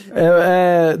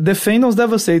 Defendam os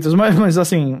Devastators, mas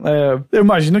assim, eu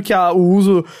imagino que o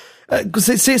uso...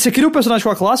 Você cria o personagem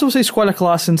com a classe ou você escolhe a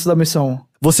classe antes da missão?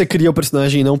 Você cria o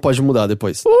personagem e não pode mudar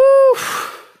depois.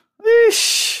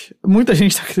 Ixi, muita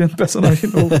gente tá criando personagem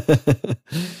novo.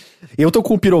 Eu tô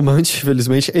com o Piromante,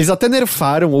 felizmente. Eles até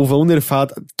nerfaram ou vão nerfar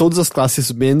todas as classes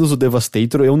menos o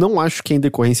Devastator. Eu não acho que é em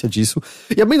decorrência disso.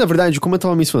 E bem, na verdade, como eu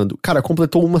tava mencionando, cara,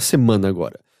 completou uma semana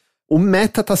agora. O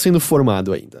meta tá sendo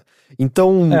formado ainda.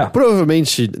 Então,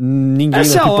 provavelmente, ninguém...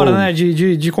 Essa é a hora, né,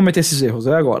 de cometer esses erros,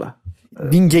 é agora.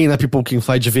 Ninguém na People Can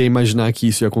Fly devia imaginar que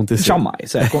isso ia acontecer.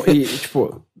 Jamais, E,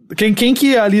 tipo, quem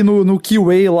que ali no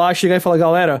QA lá chegar e falar,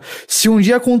 galera, se um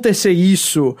dia acontecer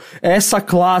isso, essa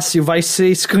classe vai ser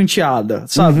escanteada,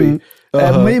 sabe?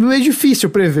 É meio difícil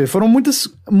prever. Foram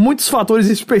muitos fatores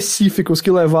específicos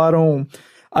que levaram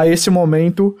a esse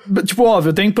momento. Tipo,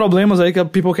 óbvio, tem problemas aí que a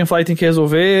People Can Fly tem que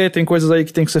resolver, tem coisas aí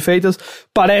que tem que ser feitas.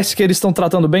 Parece que eles estão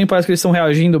tratando bem, parece que eles estão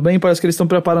reagindo bem, parece que eles estão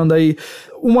preparando aí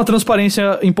uma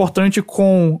transparência importante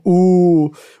com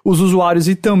os usuários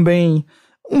e também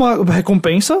uma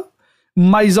recompensa,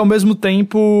 mas ao mesmo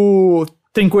tempo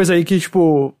tem coisa aí que,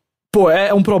 tipo... Pô,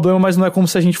 é um problema, mas não é como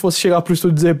se a gente fosse chegar pro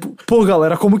estúdio e dizer, pô,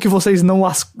 galera, como que vocês não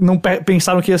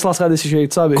pensaram que ia se lascar desse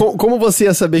jeito, sabe? Como você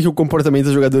ia saber que o comportamento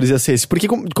dos jogadores ia ser esse? Porque,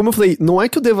 como eu falei, não é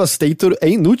que o Devastator é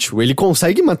inútil, ele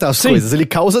consegue matar as coisas, ele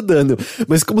causa dano,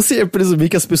 mas como você ia presumir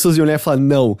que as pessoas iam olhar e falar,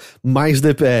 não, mais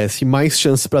DPS, mais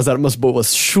chance pras armas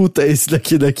boas, chuta esse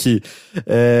daqui.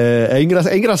 É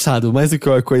engraçado, mais do que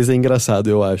qualquer coisa é engraçado,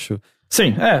 eu acho.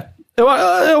 Sim,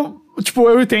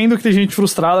 eu entendo que tem gente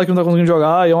frustrada que não tá conseguindo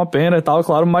jogar, e é uma pena e tal,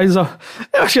 claro, mas eu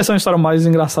acho que essa é uma história mais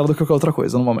engraçada do que qualquer outra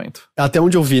coisa no momento. Até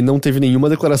onde eu vi, não teve nenhuma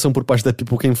declaração por parte da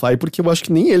People Can Fly, porque eu acho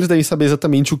que nem eles devem saber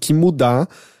exatamente o que mudar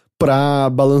pra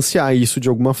balancear isso de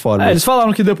alguma forma. Eles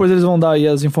falaram que depois eles vão dar aí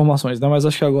as informações, né, mas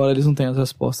acho que agora eles não têm as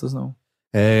respostas, não.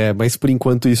 Mas por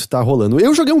enquanto isso tá rolando.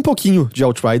 Eu joguei um pouquinho de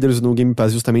Outriders no Game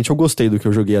Pass, justamente, eu gostei do que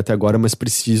eu joguei até agora, mas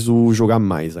preciso jogar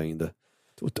mais ainda.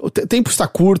 O tempo está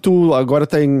curto, agora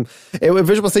tem... Eu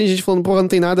vejo bastante gente falando, porra, não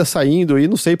tem nada saindo, e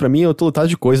não sei, pra mim eu tô lotado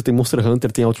de coisa, tem Monster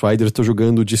Hunter, tem Outriders, tô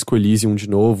jogando Disco Elysium de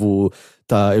novo,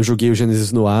 eu joguei o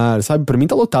Genesis no ar, sabe? Pra mim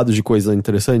tá lotado de coisa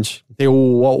interessante. Tem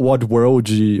o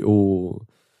Oddworld, o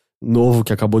novo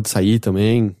que acabou de sair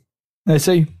também. É isso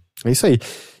aí. É isso aí.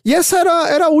 E essa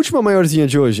era a última maiorzinha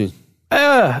de hoje.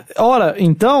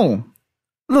 Então...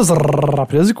 Nos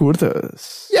rápidas e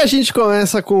curtas. E a gente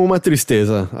começa com uma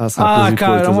tristeza. As rápidas e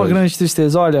cara, curtas é uma hoje. grande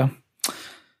tristeza. Olha,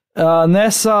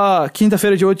 Nessa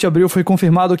quinta-feira de 8 de abril foi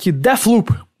confirmado que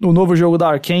Deathloop, o novo jogo da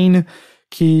Arcane,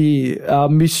 que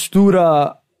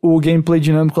mistura o gameplay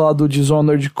dinâmico lá do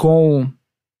Dishonored com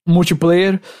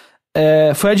multiplayer,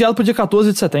 foi adiado para o dia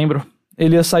 14 de setembro.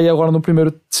 Ele ia sair agora no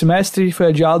primeiro semestre e foi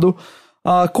adiado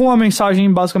com a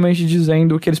mensagem basicamente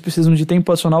dizendo que eles precisam de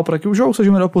tempo adicional para que o jogo seja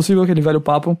o melhor possível, aquele velho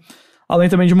papo, além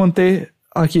também de manter,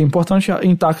 aqui é importante,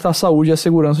 intacta a saúde e a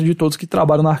segurança de todos que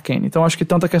trabalham na Arcane. Então acho que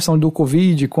tanto a questão do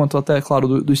Covid, quanto até,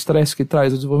 claro, do estresse que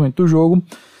traz o desenvolvimento do jogo,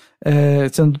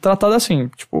 sendo tratado assim,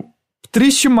 tipo,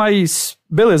 triste, mas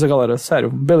beleza, galera, sério,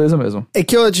 beleza mesmo. É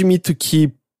que eu admito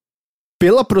que,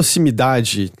 pela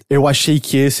proximidade, eu achei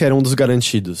que esse era um dos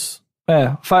garantidos.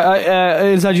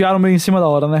 Eles adiaram meio em cima da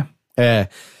hora, né?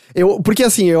 Porque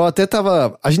assim, eu até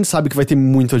tava... A gente sabe que vai ter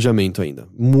muito adiamento ainda.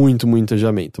 Muito, muito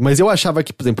adiamento. Mas eu achava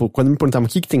que, por exemplo, quando me perguntavam o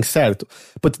que tem certo,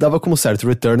 tu dava como certo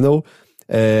Returnal,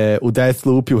 o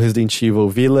Deathloop, o Resident Evil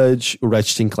Village, o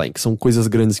Ratchet & Clank. São coisas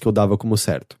grandes que eu dava como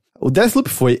certo. O Deathloop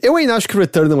foi. Eu ainda acho que o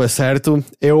Returnal é certo.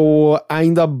 Eu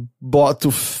ainda boto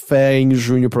fé em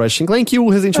junho pro Ratchet & Clank e o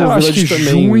Resident Evil Village também. Eu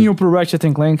acho que junho pro Ratchet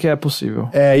 & Clank é possível.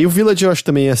 E o Village eu acho que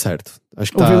também é certo.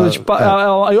 Acho que o Village,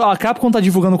 a Capcom tá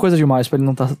divulgando coisa demais pra ele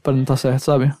não tá certo,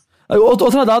 sabe?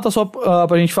 Outra data, só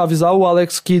pra gente avisar, o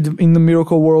Alex Kidd in the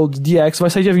Miracle World DX vai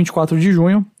sair dia 24 de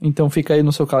junho, então fica aí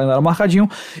no seu calendário marcadinho.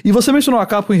 E você mencionou a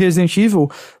Capcom em Resident Evil.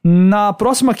 Na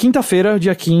próxima quinta-feira,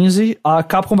 dia 15, a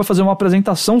Capcom vai fazer uma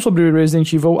apresentação sobre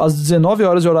Resident Evil às 19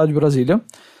 horas de horário de Brasília.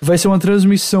 Vai ser uma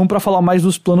transmissão pra falar mais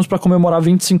dos planos pra comemorar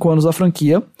 25 anos da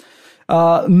franquia.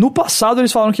 No passado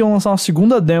eles falaram que iam lançar uma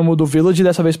segunda demo do Village,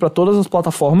 dessa vez pra todas as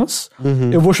plataformas.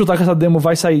 Eu vou chutar que essa demo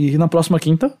vai sair na próxima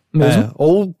quinta mesmo.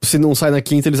 Ou se não sai na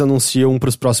quinta, eles anunciam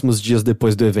pros próximos dias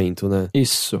depois do evento, né?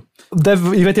 Isso.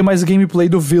 E vai ter mais gameplay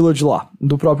do Village lá.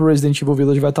 Do próprio Resident Evil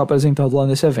Village vai estar apresentado lá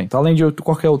nesse evento. Além de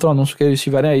qualquer outro anúncio que eles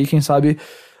tiverem aí, quem sabe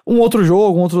um outro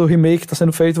jogo, um outro remake tá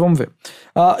sendo feito, vamos ver.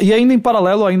 E ainda em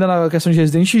paralelo, ainda na questão de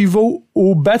Resident Evil,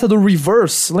 o beta do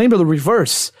Reverse, lembra do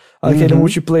Reverse? Aquele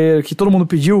multiplayer que todo mundo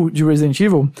pediu de Resident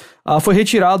Evil, foi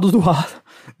retirado do ar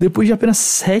depois de apenas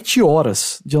 7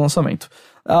 horas de lançamento.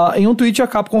 Em um tweet, a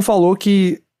Capcom falou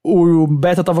que o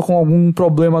beta tava com algum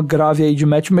problema grave aí de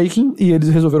matchmaking e eles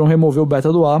resolveram remover o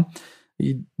beta do ar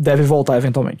e deve voltar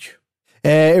eventualmente.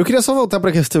 Eu queria só voltar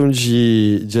pra questão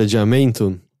de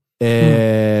adiamento,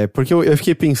 porque eu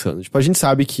fiquei pensando, tipo, a gente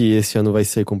sabe que esse ano vai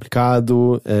ser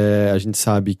complicado, a gente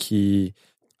sabe que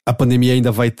a pandemia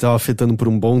ainda vai estar afetando por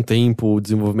um bom tempo o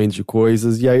desenvolvimento de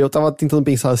coisas, e aí eu tava tentando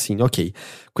pensar assim, ok,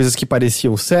 coisas que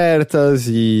pareciam certas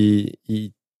e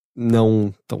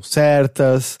não tão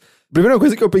certas. A primeira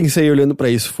coisa que eu pensei olhando pra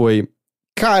isso foi,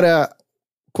 cara,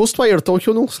 Ghostwire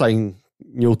Tokyo não sai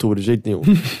em outubro de jeito nenhum.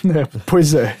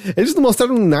 Pois é. Eles não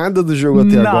mostraram nada do jogo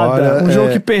até agora. Um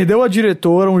jogo que perdeu a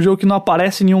diretora, um jogo que não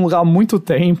aparece em nenhum lugar há muito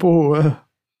tempo.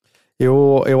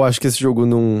 Eu acho que esse jogo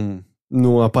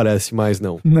não aparece mais,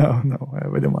 não. Não,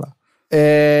 vai demorar.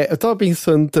 Eu tava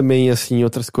pensando também, assim, em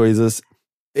outras coisas.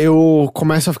 Eu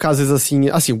começo a ficar, às vezes, assim...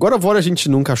 Assim, o God of War a gente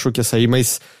nunca achou que ia sair,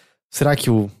 mas será que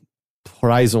o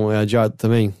Horizon é adiado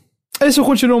também? Esse eu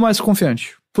continuo mais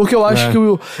confiante. Porque eu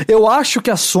acho eu acho que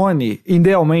a Sony,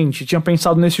 idealmente, tinha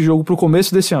pensado nesse jogo pro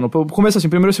começo desse ano. Pro começo, assim,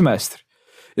 primeiro semestre.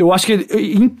 Eu acho que,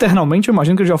 internamente, eu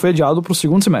imagino que ele já foi adiado pro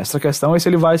segundo semestre. A questão é se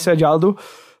ele vai ser adiado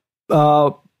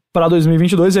pra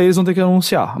 2022, e aí eles vão ter que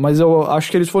anunciar. Mas eu acho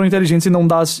que eles foram inteligentes em não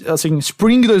dar, assim,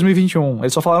 Spring 2021.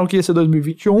 Eles só falaram que ia ser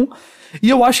 2021. E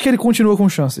eu acho que ele continua com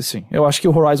chance, sim. Eu acho que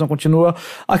o Horizon continua.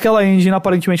 Aquela engine,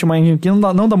 aparentemente, uma engine que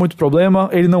não dá muito problema.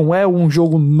 Ele não é um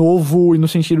jogo novo, e no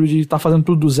sentido de estar fazendo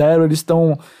tudo do zero. Eles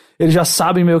já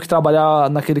sabem meio que trabalhar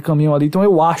naquele caminho ali. Então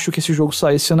eu acho que esse jogo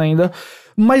sai esse ano ainda.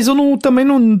 Mas eu também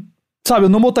não... Sabe, eu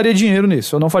não botaria dinheiro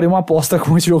nisso. Eu não faria uma aposta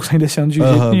com esse jogo saindo esse ano de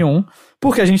jeito nenhum.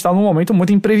 Porque a gente tá num momento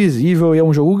muito imprevisível, e é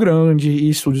um jogo grande, e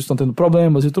estúdios estão tendo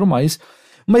problemas e tudo mais.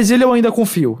 Mas ele eu ainda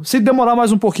confio. Se demorar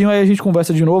mais um pouquinho, aí a gente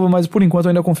conversa de novo, mas por enquanto eu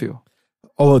ainda confio.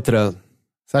 Outra.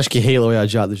 Você acha que Halo é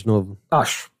adiado de novo?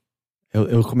 Acho.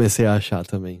 Eu comecei a achar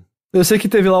também. Eu sei que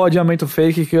teve lá o adiamento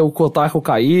fake, que o Kotaku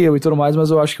caiu e tudo mais, mas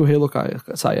eu acho que o Halo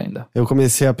sai ainda. Eu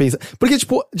comecei a pensar... Porque,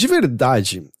 tipo, de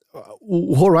verdade,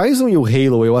 o Horizon e o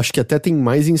Halo, eu acho que até tem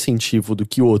mais incentivo do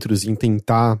que outros em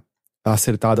tentar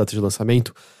acertar a data de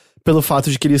lançamento, pelo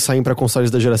fato de que eles saem pra consoles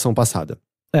da geração passada.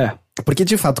 Porque,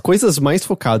 de fato, coisas mais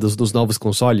focadas nos novos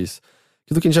consoles,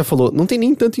 aquilo que a gente já falou, não tem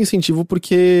nem tanto incentivo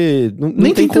porque...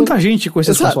 Nem tem tanta gente com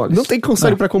esses consoles. Não tem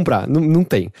console pra comprar, não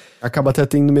tem. Acaba até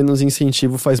tendo menos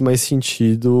incentivo, faz mais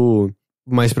sentido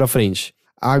mais pra frente.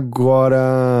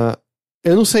 Agora,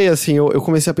 eu não sei, assim, eu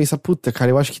comecei a pensar, puta,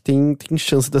 cara, eu acho que tem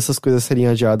chance dessas coisas serem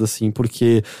adiadas, assim,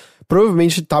 porque,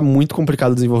 provavelmente tá muito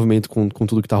complicado o desenvolvimento com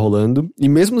tudo que tá rolando. E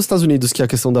mesmo nos Estados Unidos, que a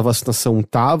questão da vacinação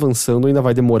tá avançando, ainda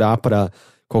vai demorar pra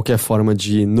qualquer forma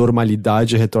de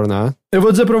normalidade retornar. Eu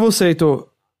vou dizer pra você, Heitor,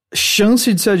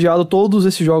 chance de ser adiado todos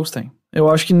esses jogos têm. Eu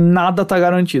acho que nada tá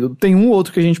garantido. Tem um ou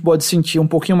outro que a gente pode sentir um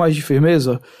pouquinho mais de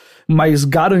firmeza, mas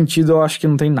garantido eu acho que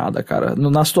não tem nada, cara.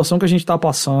 Na situação que a gente tá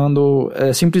passando,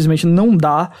 simplesmente não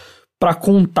dá pra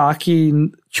contar que,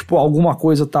 tipo, alguma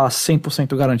coisa tá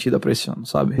 100% garantida pra esse ano,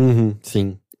 sabe? Uhum,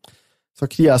 sim. Só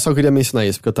queria mencionar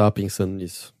isso, porque eu tava pensando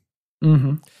nisso.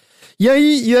 Uhum. E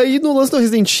aí, no lance do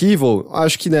Resident Evil,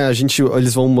 acho que, né,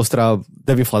 eles vão mostrar,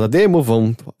 devem falar da demo,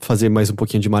 vão fazer mais um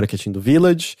pouquinho de marketing do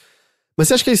Village. Mas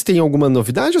você acha que eles têm alguma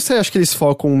novidade, ou você acha que eles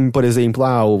focam, por exemplo,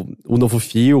 o novo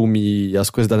filme, as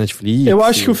coisas da Netflix? Eu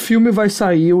acho que o filme vai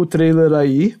sair, o trailer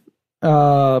aí.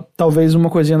 Talvez uma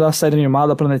coisinha da série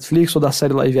animada pra Netflix, ou da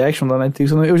série live action da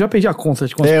Netflix. Eu já perdi a conta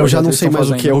de quantas eu já não eles sei mais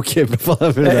fazendo. o que é o que, pra falar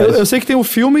a verdade. Eu sei que tem o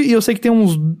filme e eu sei que tem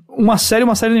uma série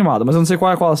animada, mas eu não sei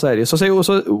qual é a série.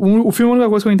 O filme é a única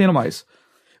coisa que eu entendo mais.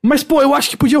 Mas, pô, eu acho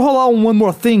que podia rolar um One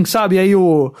More Thing, sabe? Aí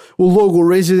o logo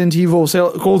Resident Evil, sei lá,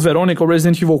 Code Veronica,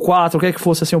 Resident Evil 4, o que é que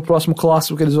fosse assim o próximo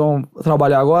clássico que eles vão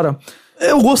trabalhar agora.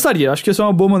 Eu gostaria, acho que isso é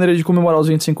uma boa maneira de comemorar os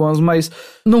 25 anos, mas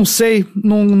não sei,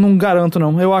 não garanto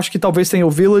não. Eu acho que talvez tenha o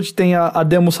Village, tenha a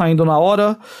demo saindo na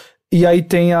hora, e aí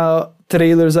tenha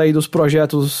trailers aí dos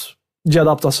projetos de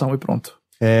adaptação e pronto.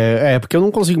 Porque eu não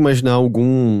consigo imaginar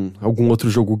algum outro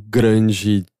jogo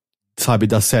grande, sabe,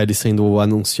 da série sendo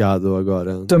anunciado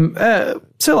agora.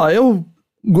 Sei lá, eu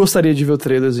gostaria de ver o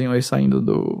trailerzinho aí saindo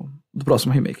do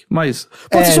próximo remake, mas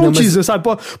pode ser só um teaser, sabe?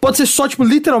 Pode ser só, tipo,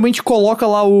 literalmente coloca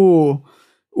lá o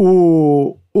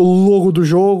logo do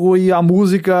jogo e a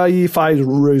música e faz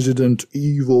Resident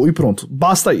Evil e pronto,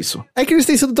 basta isso. É que eles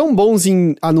têm sido tão bons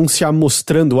em anunciar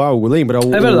mostrando algo, lembra?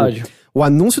 É verdade. O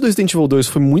anúncio do Resident Evil 2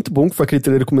 foi muito bom, que foi aquele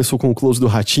trailer que começou com o close do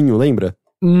ratinho, lembra?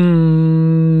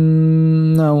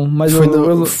 Não, mas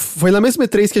foi na mesma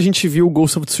E3 que a gente viu o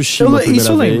Ghost of Tsushima a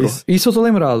primeira vez. Isso eu tô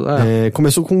lembrado.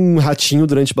 Começou com um ratinho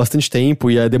durante bastante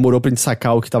tempo e aí demorou pra gente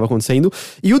sacar o que tava acontecendo.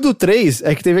 E o do 3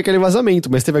 é que teve aquele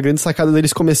vazamento, mas teve a grande sacada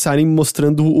deles começarem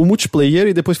mostrando o multiplayer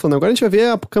e depois falando, agora a gente vai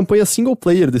ver a campanha single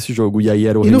player desse jogo. E aí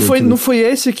era o E não foi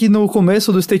esse que no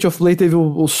começo do State of Play teve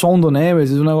o som do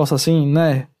Nemesis, um negócio assim,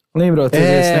 né? Lembra? Teve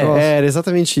esse negócio? Era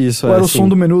exatamente isso. Ou era o som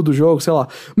do menu do jogo, sei lá.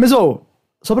 Mas,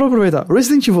 só pra aproveitar,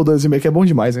 Resident Evil 2 Remake é bom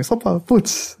demais, hein?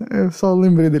 Eu só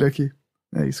lembrei dele aqui.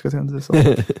 É isso que eu tenho a dizer só.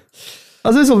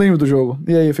 Às vezes eu lembro do jogo,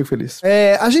 e aí eu fico feliz.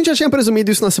 A gente já tinha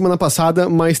presumido isso na semana passada,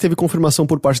 mas teve confirmação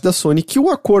por parte da Sony que o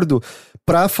acordo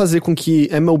pra fazer com que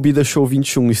MLB The Show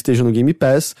 21 esteja no Game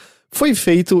Pass foi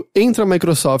feito entre a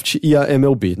Microsoft e a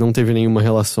MLB. Não teve nenhuma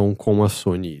relação com a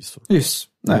Sony isso. Isso.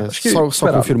 Acho que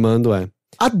só confirmando,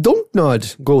 A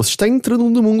Dontnod, Ghost, tá entrando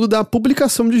no mundo da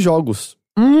publicação de jogos.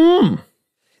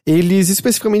 Eles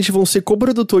especificamente vão ser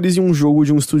coprodutores em um jogo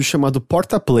de um estúdio chamado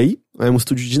Portaplay, um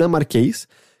estúdio dinamarquês,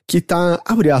 que tá,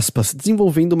 abre aspas,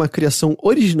 desenvolvendo uma criação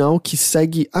original que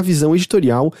segue a visão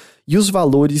editorial e os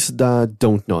valores da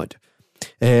Dontnod.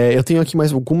 Eu tenho aqui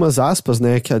mais algumas aspas,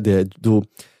 né, que é do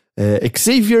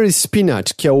Xavier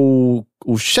Spinat, que é o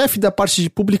chefe da parte de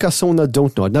publicação na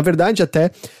Dontnod. Na verdade,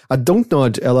 até a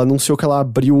Dontnod, ela anunciou que ela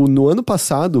abriu no ano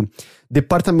passado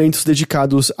departamentos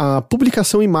dedicados à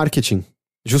publicação e marketing,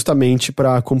 justamente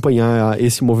para acompanhar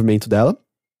esse movimento dela.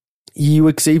 E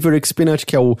o Xavier Spinat,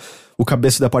 que é o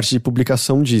cabeça da parte de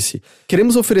publicação, disse: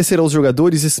 queremos oferecer aos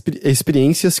jogadores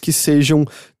experiências que sejam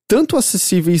tanto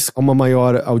acessíveis a uma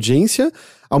maior audiência,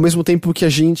 ao mesmo tempo que a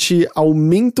gente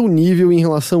aumenta o nível em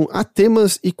relação a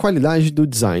temas e qualidade do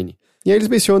design. E aí eles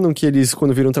mencionam que eles,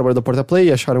 quando viram o trabalho da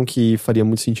Portaplay, acharam que faria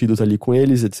muito sentido estar ali com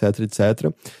eles, etc,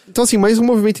 etc. Então, assim, mais um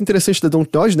movimento interessante da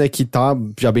Dontnod, né, que tá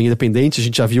já bem independente. A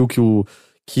gente já viu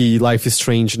que Life is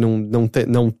Strange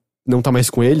não tá mais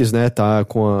com eles, né, tá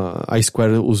com a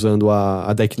Square usando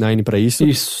a Deck Nine pra isso.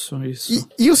 Isso.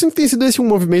 E eu sinto que tem sido esse um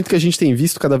movimento que a gente tem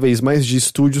visto cada vez mais de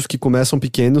estúdios que começam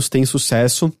pequenos, têm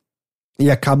sucesso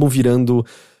e acabam virando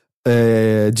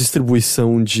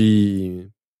distribuição de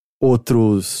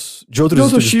outros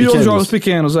estúdios jogos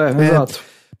pequenos, exato.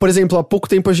 Por exemplo, há pouco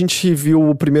tempo a gente viu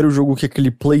o primeiro jogo que aquele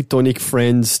Playtonic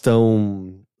Friends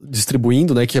estão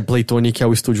distribuindo, né, que é Playtonic, é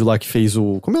o estúdio lá que fez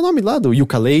como é o nome lá? Do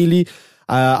Yooka-Laylee.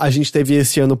 A gente teve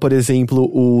esse ano, por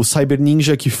exemplo, o Cyber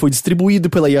Ninja, que foi distribuído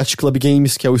pela Yacht Club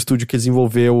Games, que é o estúdio que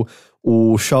desenvolveu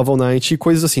o Shovel Knight e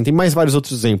coisas assim. Tem mais vários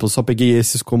outros exemplos, só peguei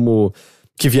esses como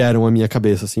que vieram à minha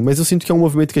cabeça, assim. Mas eu sinto que é um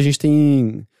movimento que a gente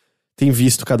tem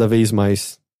visto cada vez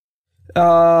mais.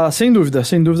 Sem dúvida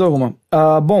alguma.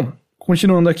 Bom,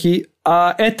 continuando aqui,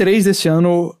 a E3 desse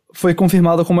ano foi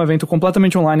confirmada como evento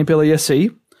completamente online pela ESA.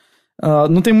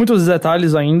 Não tem muitos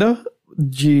detalhes ainda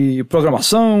de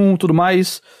programação, tudo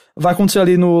mais. Vai acontecer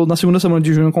ali na segunda semana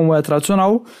de junho, como é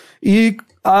tradicional. E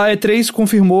a E3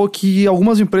 confirmou que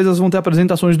algumas empresas vão ter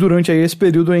apresentações durante aí esse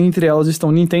período. Entre elas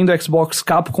estão Nintendo, Xbox,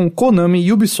 Capcom,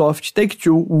 Konami, Ubisoft,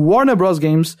 Take-Two, Warner Bros.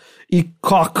 Games e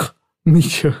Koch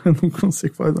Media. Eu não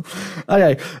consigo falar não.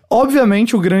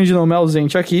 Obviamente o grande nome é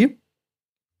ausente aqui.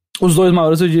 Os dois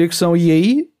maiores eu diria que são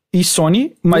EA e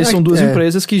Sony, mas são duas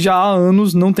empresas que já há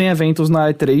anos não têm eventos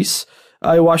na E3.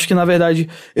 Eu acho que, na verdade,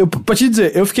 pra te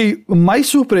dizer, eu fiquei mais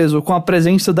surpreso com a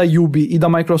presença da Ubi e da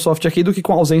Microsoft aqui do que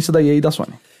com a ausência da EA e da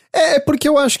Sony. Porque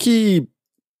eu acho que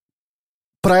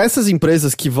pra essas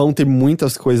empresas que vão ter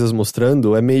muitas coisas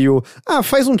mostrando, é meio...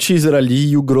 faz um teaser ali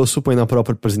e o grosso põe na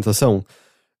própria apresentação.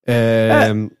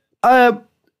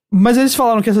 Mas eles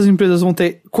falaram que essas empresas vão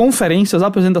ter conferências,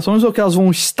 apresentações, ou que elas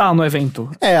vão estar no evento?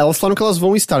 Elas falaram que elas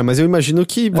vão estar, mas eu imagino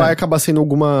que vai acabar sendo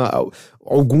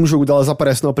algum jogo delas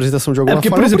aparece numa apresentação de alguma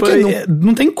forma. Por exemplo,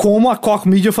 não tem como a Koch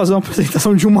Media fazer uma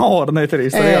apresentação de 1 hora na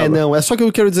E3, tá ligado? Não, é só que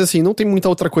eu quero dizer assim, não tem muita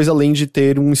outra coisa além de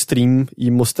ter um stream e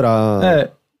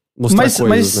mostrar coisas,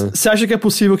 mas né? Você acha que é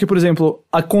possível que, por exemplo,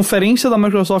 a conferência da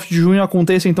Microsoft de junho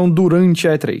aconteça, então, durante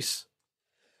a E3?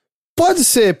 Pode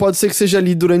ser que seja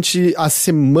ali durante a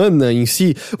semana em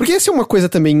si, porque essa é uma coisa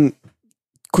também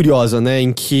curiosa, né,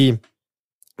 em que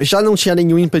já não tinha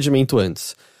nenhum impedimento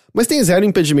antes. Mas tem zero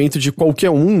impedimento de qualquer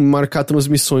um marcar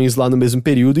transmissões lá no mesmo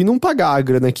período e não pagar a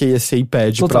grana que a ESA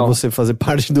pede pra você fazer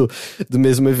parte do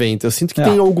mesmo evento. Eu sinto que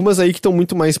tem algumas aí que estão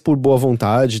muito mais por boa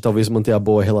vontade, talvez manter a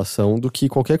boa relação, do que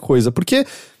qualquer coisa. Porque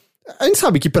a gente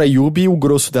sabe que pra Ubi, o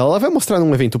grosso dela, ela vai mostrar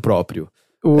num evento próprio.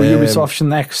 O Ubisoft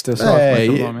Next,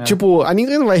 tipo, a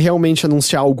Nintendo vai realmente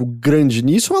anunciar algo grande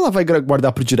nisso ou ela vai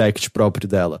guardar pro direct próprio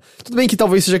dela? Tudo bem que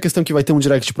talvez seja a questão que vai ter um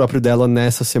direct próprio dela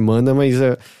nessa semana, mas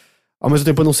ao mesmo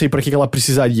tempo eu não sei pra que ela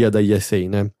precisaria da ESA,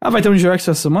 né? Vai ter um direct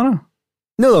essa semana?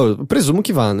 Não, eu presumo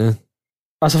que vá, né?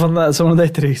 Você falando da semana da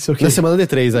E3, ok. Na semana da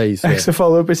E3, é isso. Que você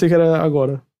falou, eu pensei que era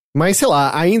agora. Mas sei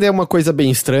lá, ainda é uma coisa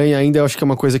bem estranha, ainda eu acho que é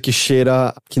uma coisa que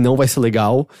cheira que não vai ser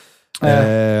legal.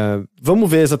 Vamos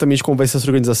ver exatamente como vai ser essa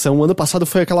organização. O ano passado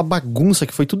foi aquela bagunça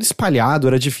que foi tudo espalhado,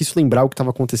 era difícil lembrar o que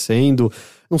estava acontecendo.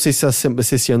 Não sei se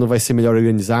esse ano vai ser melhor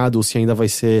organizado ou se ainda vai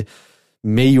ser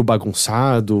meio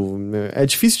bagunçado. É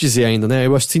difícil dizer ainda, né?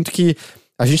 Sinto que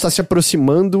a gente tá se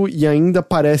aproximando e ainda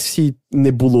parece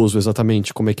nebuloso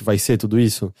exatamente como é que vai ser tudo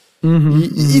isso.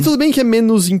 E tudo bem que é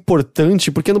menos importante,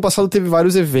 porque ano passado teve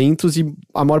vários eventos e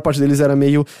a maior parte deles era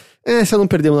meio... você não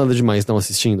perdeu nada demais não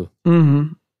assistindo.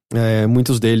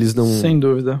 Muitos deles sem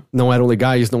dúvida, não eram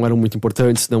legais, não eram muito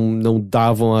importantes, não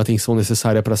davam a atenção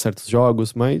necessária pra certos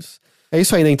jogos, mas é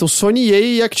isso aí, né? Então Sony, EA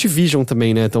e Activision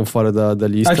também, né, estão fora da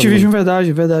lista. Activision,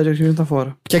 verdade, Activision tá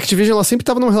fora. Porque a Activision, ela sempre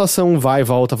tava numa relação vai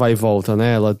e volta,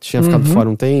 né? Ela tinha ficado fora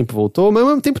um tempo, voltou, mas ao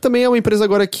mesmo tempo também é uma empresa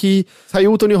agora que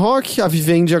saiu o Tony Hawk, a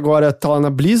Vivendi agora tá lá na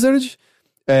Blizzard.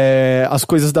 As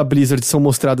coisas da Blizzard são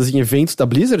mostradas em eventos da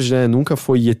Blizzard, né? Nunca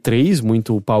foi E3,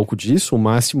 muito o palco disso, o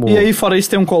máximo... E aí, fora isso,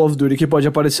 tem um Call of Duty que pode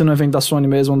aparecer no evento da Sony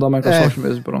mesmo, ou da Microsoft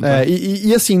mesmo, pronto.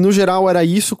 E assim, no geral era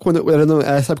isso, quando era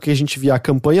essa época que a gente via a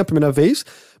campanha a primeira vez,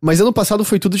 mas ano passado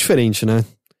foi tudo diferente, né?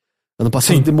 Ano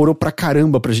passado demorou pra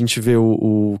caramba pra gente ver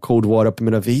o Cold War a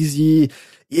primeira vez, e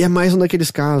é mais um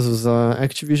daqueles casos, a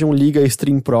Activision liga a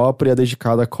stream própria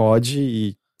dedicada a COD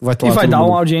e... vai dar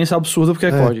uma audiência absurda porque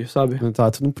é COD, sabe?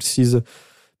 Exato, não precisa.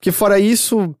 Porque fora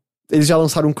isso, eles já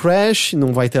lançaram um Crash,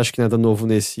 não vai ter acho que nada novo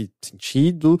nesse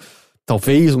sentido.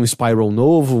 Talvez um Spyro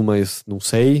novo, mas não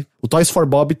sei. O Toys for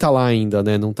Bob tá lá ainda,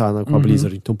 né? Não tá com a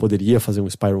Blizzard, então poderia fazer um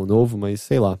Spyro novo, mas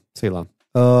sei lá.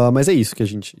 Mas é isso que a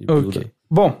gente viu.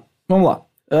 Bom, vamos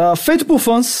lá. Feito por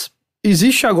fãs,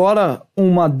 existe agora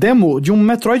uma demo de um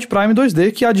Metroid Prime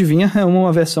 2D, que adivinha, é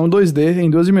uma versão 2D em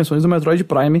 2 dimensões do Metroid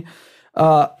Prime.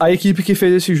 A equipe que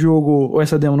fez esse jogo, ou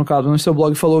essa demo no caso, no seu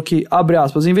blog falou que, abre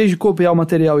aspas, em vez de copiar o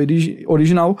material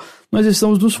original, nós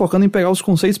estamos nos focando em pegar os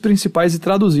conceitos principais e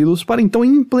traduzi-los para então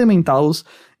implementá-los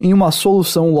em uma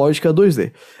solução lógica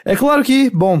 2D. É claro que,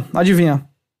 bom, adivinha,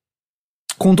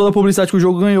 com toda a publicidade que o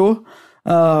jogo ganhou,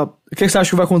 o que você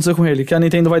acha que vai acontecer com ele? Que a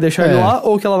Nintendo vai deixar ele lá,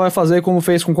 ou que ela vai fazer como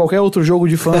fez com qualquer outro jogo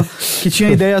de fã que tinha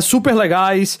ideias super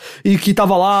legais e que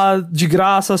tava lá de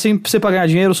graça, sem ser pra ganhar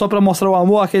dinheiro, só pra mostrar o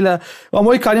amor, o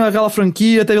amor e carinho daquela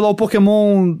franquia. Teve lá o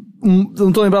Pokémon,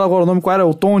 não tô lembrado agora o nome, qual era,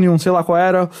 o Tonium, sei lá qual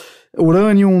era,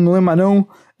 Uranium, não lembro mais não.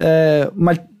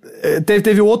 Mas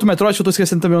teve o outro Metroid, que eu tô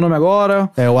esquecendo também o nome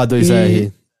agora. O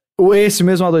A2R. Esse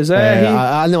mesmo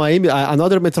A2R.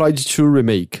 Another Metroid 2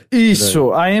 Remake.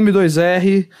 Isso, a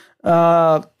M2R.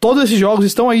 Todos esses jogos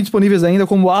estão aí disponíveis ainda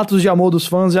como atos de amor dos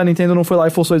fãs, e a Nintendo não foi lá e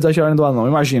forçou eles a tirarem do ar, não.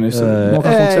 Imagina, isso nunca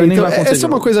aconteceu e nem vai acontecer. Essa é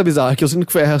uma coisa bizarra, que eu sinto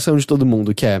que foi a reação de todo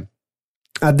mundo, que é...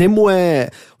 A demo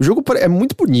o jogo é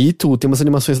muito bonito, tem umas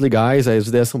animações legais, as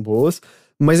ideias são boas,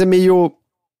 mas é meio...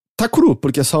 Tá cru,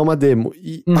 porque é só uma demo.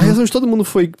 E a reação de todo mundo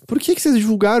foi, por que vocês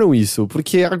divulgaram isso?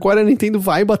 Porque agora a Nintendo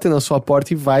vai bater na sua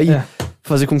porta e vai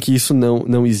fazer com que isso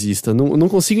não exista. Não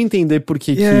consigo entender por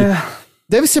que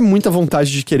Deve ser muita vontade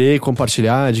de querer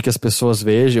compartilhar, de que as pessoas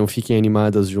vejam, fiquem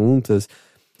animadas juntas.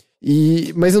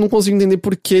 Mas eu não consigo entender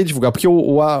por que divulgar. Porque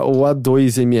o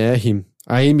A2MR,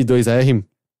 a M2R,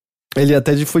 ele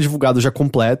até foi divulgado já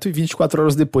completo e 24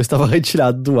 horas depois estava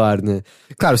retirado do ar, né?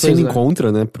 Claro, você ainda encontra,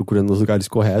 né? Procurando nos lugares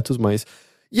corretos, mas...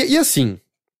 E assim,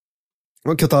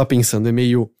 o que eu tava pensando é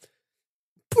meio...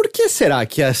 Por que será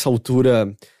que a essa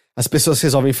altura as pessoas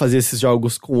resolvem fazer esses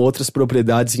jogos com outras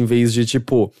propriedades em vez de,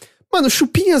 tipo... Mano,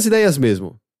 chupinha as ideias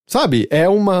mesmo, sabe? É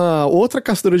uma outra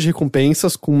caçadora de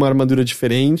recompensas com uma armadura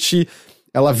diferente,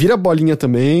 ela vira bolinha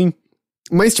também,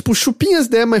 mas, tipo, chupinha as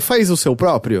ideias, mas faz o seu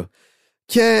próprio.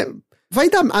 Que é... Vai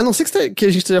dar... A não ser que a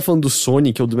gente esteja falando do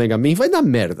Sonic ou do Mega Man, vai dar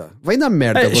merda. Vai dar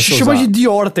merda você chama usar. de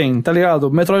Diorten, tá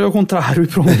ligado? Metroid ao contrário e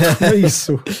pronto, é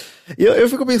isso. Eu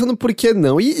fico pensando por que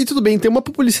não. E tudo bem, tem uma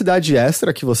publicidade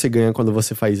extra que você ganha quando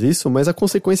você faz isso, mas a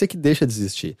consequência é que deixa de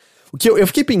existir. O que eu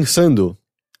fiquei pensando...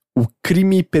 O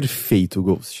crime perfeito,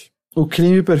 Ghost. O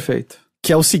crime perfeito.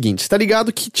 Que é o seguinte, tá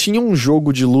ligado que tinha um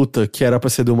jogo de luta que era pra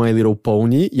ser do My Little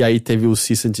Pony, e aí teve o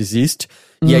Cease and Desist,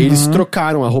 e aí eles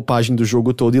trocaram a roupagem do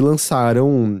jogo todo e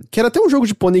lançaram... Que era até um jogo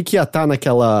de pônei que ia estar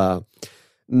naquela...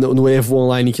 No Evo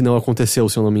Online que não aconteceu,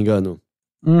 se eu não me engano.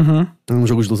 Um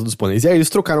jogo de luta dos pôneis. E aí eles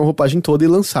trocaram a roupagem toda e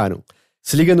lançaram.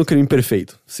 Se liga no crime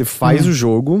perfeito. Você faz o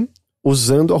jogo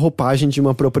usando a roupagem de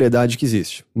uma propriedade que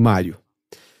existe. Mario.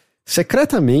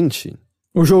 Secretamente...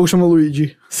 O jogo chama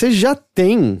Luigi. Você já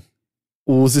tem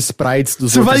os sprites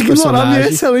dos outros personagens. Você vai ignorar minha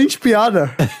excelente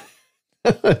piada.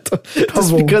 tô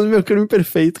explicando meu crime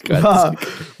perfeito, cara.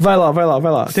 Vai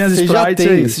lá. Tem as sprites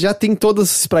aí. Você já tem todas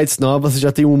as sprites novas, você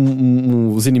já tem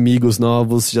os inimigos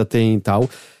novos, você já tem tal.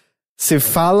 Você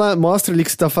fala, mostra ali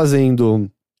que você tá fazendo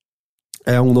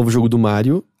um novo jogo do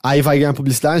Mario. Aí vai ganhar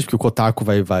publicidade, porque o Kotaku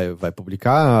vai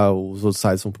publicar, os outros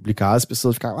sites vão publicar, as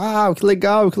pessoas ficam, que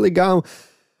legal.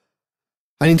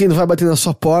 A Nintendo vai bater na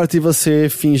sua porta e você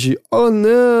finge, oh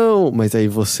não! Mas aí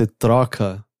você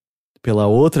troca pela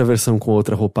outra versão com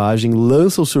outra roupagem,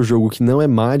 lança o seu jogo que não é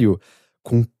Mario,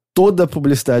 com toda a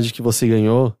publicidade que você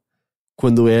ganhou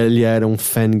quando ele era um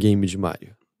fangame de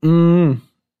Mario.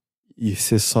 E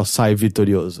você só sai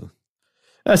vitorioso.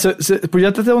 Você podia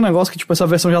até ter um negócio que, tipo, essa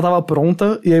versão já tava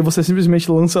pronta, e aí você simplesmente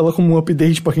lança ela como um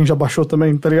update pra quem já baixou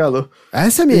também, tá ligado?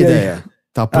 Essa é a minha ideia.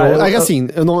 Tá pronto. Assim,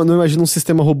 eu não imagino um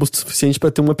sistema robusto o suficiente pra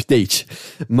ter um update.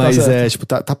 Mas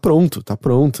tá pronto,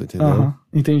 entendeu?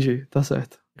 Entendi, tá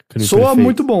certo. Soa perfeito.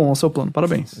 Muito bom o seu plano,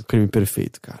 parabéns. O crime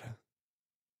perfeito, cara.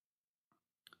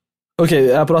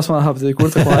 Ok, a próxima rápida e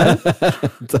curta, qual é?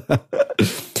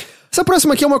 Essa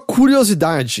próxima aqui é uma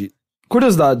curiosidade.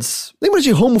 Curiosidades. Lembra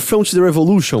de Homefront The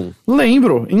Revolution?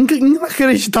 Lembro.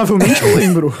 Inacreditavelmente eu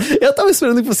lembro. Eu tava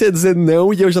esperando que você ia dizer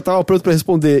não e eu já tava pronto pra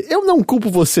responder. Eu não culpo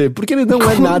você, porque ele não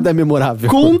é nada memorável.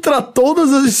 Contra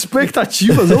todas as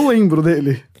expectativas, eu lembro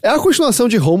dele. É a continuação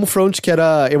de Homefront, que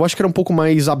era... Eu acho que era um pouco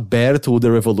mais aberto o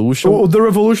The Revolution. O The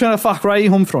Revolution era Far Cry e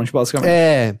Homefront,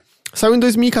 basicamente. Saiu em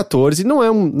 2014, não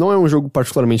é um jogo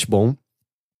particularmente bom.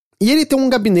 E ele tem um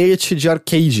gabinete de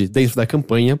arcade dentro da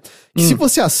campanha, que se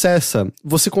você acessa,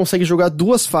 você consegue jogar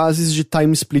 2 fases de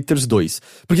Time Splitters 2.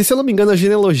 Porque, se eu não me engano, a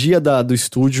genealogia do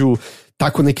estúdio tá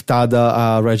conectada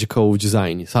a Radical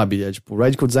Design, sabe? É tipo,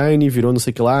 Radical Design virou não sei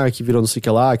o que lá, que virou não sei o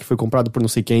que lá, que foi comprado por não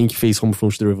sei quem, que fez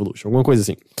Homefront The Revolution, alguma coisa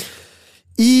assim.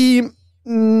 E...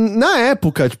 na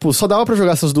época, tipo, só dava pra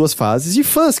jogar essas 2 fases, e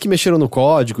fãs que mexeram no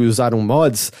código e usaram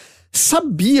mods...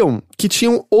 sabiam que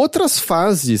tinham outras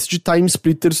fases de Time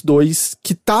Splitters 2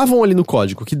 que estavam ali no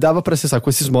código, que dava pra acessar com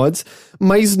esses mods,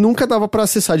 mas nunca dava pra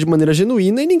acessar de maneira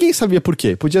genuína e ninguém sabia por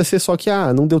quê. Podia ser só que,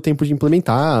 não deu tempo de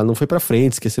implementar, não foi pra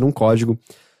frente, esqueceram um código.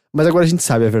 Mas agora a gente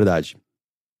sabe a verdade.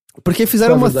 Porque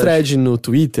fizeram uma thread no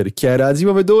Twitter que era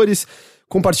desenvolvedores,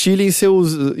 compartilhem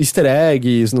seus easter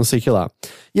eggs, não sei o que lá.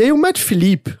 E aí o Matt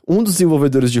Philippe, um dos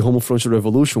desenvolvedores de Homefront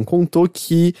Revolution, contou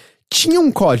que tinha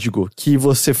um código que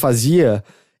você fazia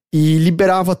e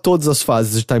liberava todas as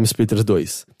fases de Time Splitters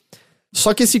 2.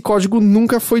 Só que esse código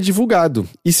nunca foi divulgado.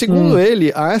 E segundo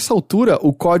ele, a essa altura,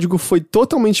 o código foi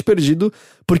totalmente perdido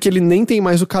porque ele nem tem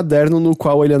mais o caderno no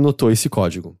qual ele anotou esse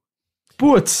código.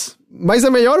 Putz! Mas a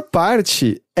melhor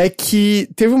parte é que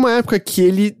teve uma época que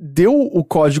ele deu o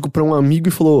código pra um amigo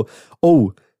e falou: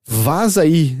 vaza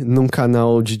aí num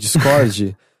canal de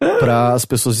Discord pra as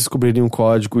pessoas descobrirem um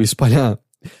código e espalhar.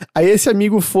 Aí esse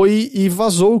amigo foi e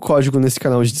vazou o código nesse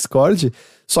canal de Discord,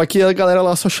 só que a galera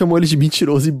lá só chamou ele de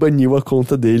mentiroso e baniu a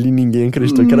conta dele e ninguém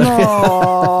acreditou que era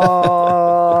Nossa!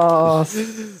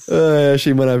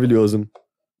 achei maravilhoso.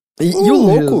 E o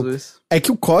louco é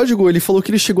que o código, ele falou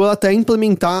que ele chegou até a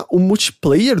implementar o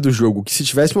multiplayer do jogo, que se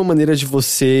tivesse uma maneira de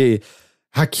você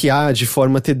hackear de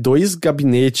forma a ter 2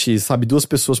 gabinetes, sabe, 2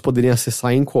 pessoas poderem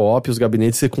acessar em co-op os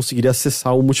gabinetes, você conseguiria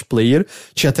acessar o multiplayer.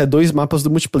 Tinha até 2 mapas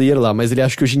do multiplayer lá, mas ele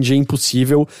acha que hoje em dia é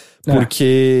impossível,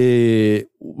 porque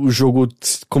o jogo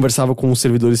conversava com um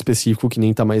servidor específico que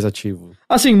nem tá mais ativo.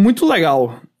 Assim, muito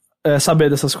legal saber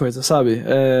dessas coisas, sabe?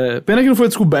 Pena que não foi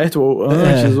descoberto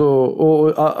antes, ou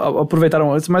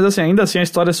aproveitaram antes, mas assim, ainda assim a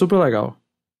história é super legal.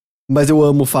 Mas eu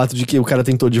amo o fato de que o cara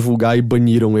tentou divulgar e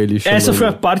baniram ele. Essa foi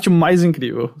a parte mais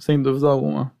incrível, sem dúvida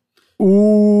alguma.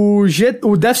 O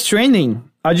Death Stranding,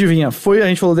 adivinha, a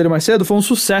gente falou dele mais cedo, foi um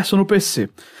sucesso no PC.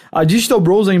 A Digital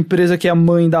Bros, a empresa que é a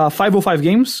mãe da 505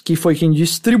 Games, que foi quem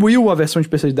distribuiu a versão de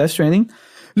PC de Death Stranding,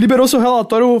 liberou seu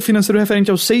relatório financeiro referente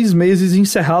aos 6 meses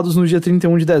encerrados no dia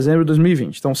 31 de dezembro de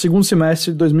 2020, então segundo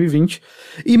semestre de 2020,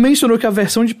 e mencionou que a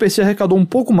versão de PC arrecadou um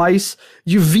pouco mais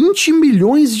de 20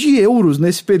 milhões de euros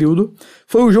nesse período.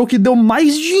 Foi o jogo que deu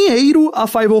mais dinheiro a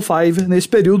 505 nesse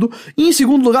período, e em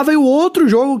segundo lugar veio outro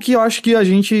jogo que eu acho que a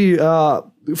gente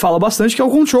fala bastante, que é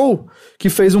o Control, que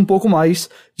fez um pouco mais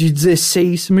de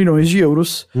 16 milhões de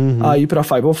euros aí pra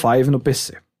 505 no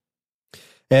PC.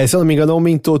 Se eu não me engano,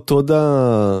 aumentou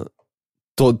toda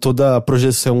a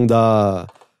projeção da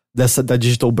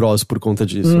Digital Bros por conta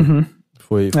disso.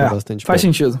 Foi bastante faz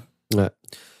sentido.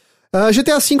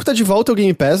 GTA V tá de volta ao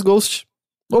Game Pass, Ghost.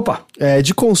 Opa!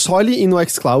 De console e no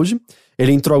xCloud.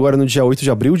 Ele entrou agora no dia 8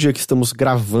 de abril, dia que estamos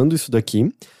gravando isso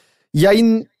daqui. E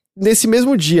aí, nesse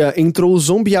mesmo dia, entrou o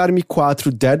Zombie Army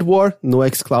 4 Dead War no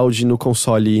xCloud, no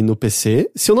console e no PC.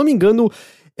 Se eu não me engano,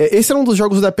 esse era um dos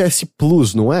jogos da PS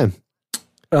Plus, não é?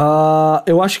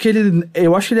 Eu acho que ele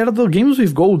era do Games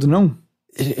with Gold, não?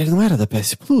 Ele não era da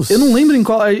PS Plus? Eu não lembro em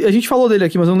qual... A gente falou dele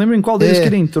aqui, mas eu não lembro em qual deles que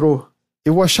ele entrou.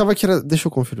 Eu achava que era... Deixa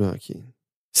eu confirmar aqui.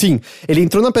 Sim, ele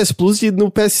entrou na PS Plus e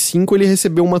no PS5 ele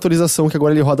recebeu uma atualização que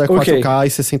agora ele roda 4K e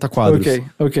 60 quadros.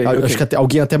 Ok. Acho que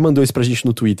alguém até mandou isso pra gente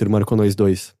no Twitter, marcou nós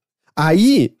dois.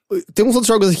 Aí, tem uns outros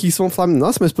jogos aqui que vão falar,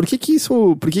 nossa, mas por que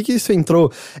isso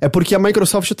entrou? É porque a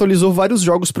Microsoft atualizou vários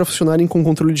jogos pra funcionarem com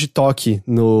controle de toque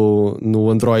no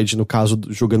Android, no caso,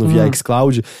 jogando via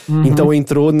xCloud. Então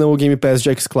entrou no Game Pass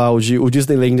de xCloud o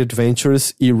Disneyland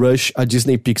Adventures e Rush, a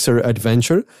Disney Pixar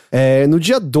Adventure. No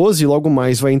dia 12, logo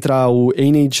mais, vai entrar o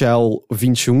NHL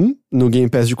 21 no Game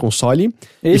Pass de console.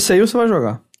 Esse aí você vai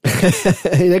jogar.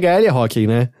 Ele é hockey,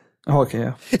 né? Ok,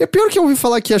 É pior que eu ouvi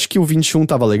falar que acho que o 21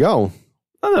 tava legal.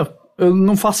 Não, eu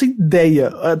não faço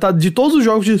ideia. De todos os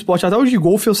jogos de esporte, até os de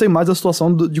golfe, eu sei mais da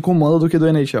situação de comando do que do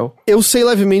NHL. Eu sei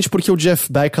levemente porque o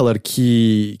Jeff Beckler,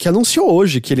 que anunciou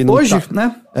hoje que ele não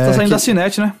né? Tá saindo da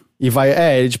Cinet, né? E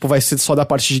ele vai ser só da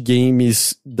parte de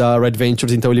games da Red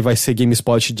Ventures, então ele vai ser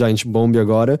GameSpot Giant Bomb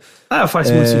agora. Faz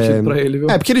muito sentido pra ele, viu?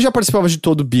 Porque ele já participava de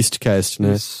todo o Beastcast,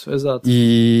 né? Isso, exato.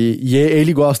 E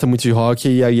ele gosta muito de hockey,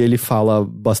 e aí ele fala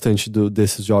bastante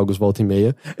desses jogos volta e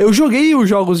meia. Eu joguei os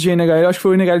jogos de NHL, acho que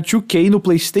foi o NHL 2K no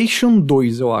PlayStation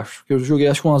 2, eu acho. Que eu joguei,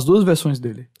 acho que com as 2 versões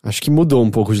dele. Acho que mudou um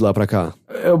pouco de lá pra cá.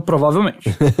 Provavelmente.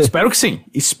 Espero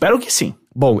que sim.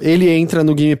 Bom, ele entra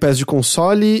no Game Pass de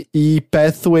console e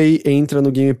Pathway entra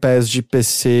no Game Pass de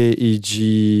PC e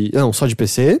de... Não, só de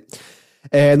PC.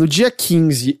 No dia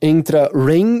 15 entra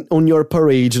Rain on Your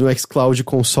Parade no xCloud,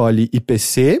 console e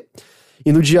PC.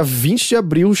 E no dia 20 de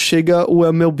abril chega o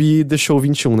MLB The Show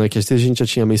 21, né? Que a gente já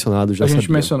tinha mencionado, já sabia. A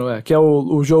gente mencionou, que é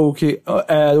o jogo que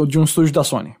é de um estúdio da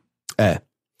Sony.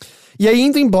 E aí,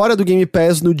 indo embora do Game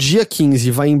Pass, no dia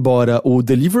 15 vai embora o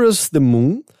Deliver Us the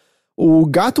Moon, o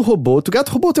Gato Roboto. O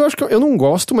Gato Roboto eu acho que eu não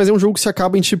gosto, mas é um jogo que se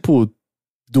acaba em,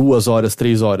 2 horas,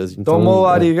 3 horas. Então, Tomo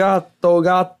arigato,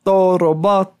 gato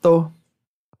roboto.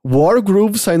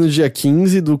 Wargroove sai no dia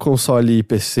 15 do console e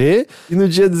PC. E no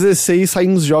dia 16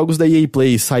 saem os jogos da EA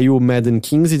Play. Saiu o Madden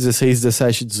 15, 16,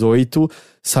 17, 18.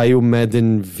 Saiu o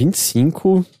Madden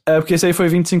 25. Porque esse aí foi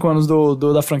 25 anos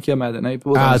da franquia Madden, né?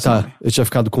 Tá. Eu tinha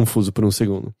ficado confuso por um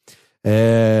segundo.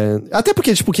 Até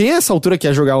porque, quem é essa altura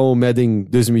quer jogar o Madden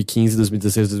 2015,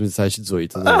 2016, 2017,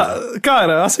 2018? Né?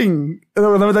 Cara, assim,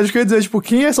 na verdade o que eu ia dizer,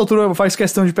 quem é essa altura faz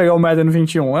questão de pegar o Madden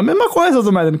 21? É a mesma coisa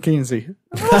do Madden 15. É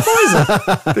a mesma coisa,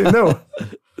 entendeu?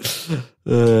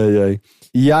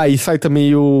 E aí sai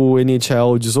também o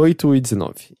NHL 18 e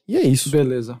 19. E é isso.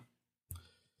 Beleza.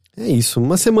 É isso.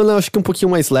 Uma semana, acho que um pouquinho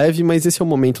mais leve, mas esse é o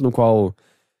momento no qual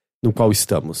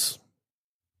estamos.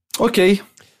 Ok.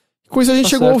 Com isso a gente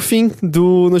chegou ao fim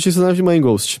do Notícias da Nave Mãe,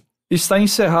 Ghost. Está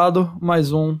encerrado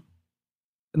mais um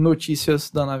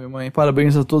Notícias da Nave Mãe.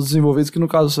 Parabéns a todos os envolvidos, que no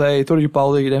caso é Heitor de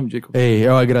Paula e Guilherme Jacob. Ei,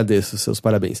 eu agradeço seus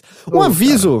parabéns. Um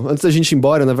aviso, antes da gente ir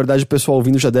embora, na verdade o pessoal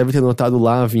ouvindo já deve ter notado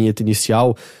lá a vinheta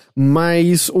inicial,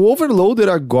 mas o Overloader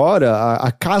agora,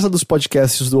 a casa dos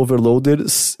podcasts do Overloader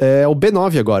é o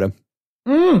B9 agora.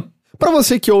 Pra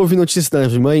você que ouve Notícias da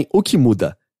Nave Mãe, o que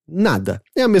muda? Nada.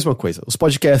 É a mesma coisa. Os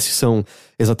podcasts são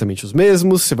exatamente os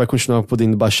mesmos, você vai continuar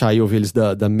podendo baixar e ouvir eles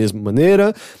da mesma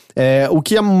maneira. O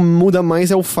que muda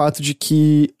mais é o fato de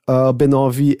que a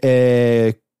B9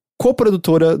 é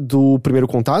coprodutora do Primeiro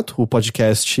Contato, o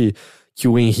podcast que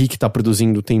o Henrique tá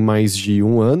produzindo tem mais de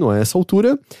 1 ano a essa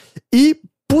altura. E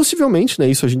possivelmente, né,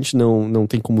 isso a gente não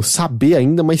tem como saber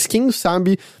ainda, mas quem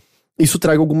sabe isso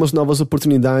traga algumas novas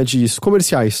oportunidades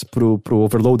comerciais pro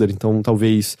Overloader. Então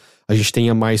talvez a gente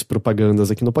tenha mais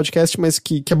propagandas aqui no podcast, mas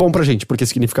que é bom pra gente, porque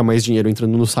significa mais dinheiro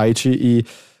entrando no site e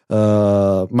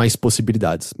mais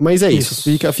possibilidades. Mas é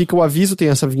isso. Fica o aviso, tem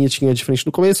essa vinhetinha diferente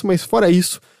no começo, mas fora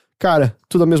isso, cara,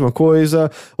 tudo a mesma coisa.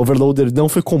 Overloader não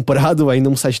foi comprado ainda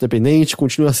um site independente,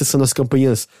 continua acessando as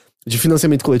campanhas de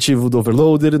financiamento coletivo do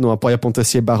Overloader, no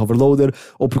apoia.se/Overloader,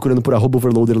 ou procurando por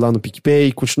 @Overloader lá no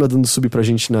PicPay, continua dando sub pra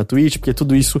gente na Twitch, porque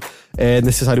tudo isso é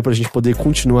necessário pra gente poder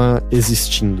continuar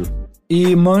existindo.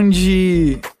 E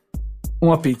mande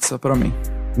uma pizza pra mim.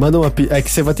 Manda uma pizza. É que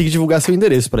você vai ter que divulgar seu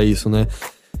endereço pra isso, né?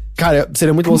 Cara,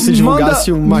 seria muito bom se você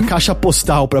divulgasse uma caixa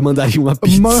postal pra mandar aí uma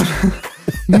pizza.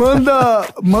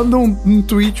 Manda um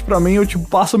tweet pra mim, eu te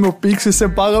passo meu Pix e você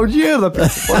paga o dinheiro da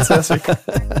pizza. Pode ser assim.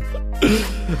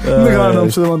 Não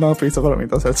precisa mandar uma pizza pra mim,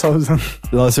 tá certo? Só avisando.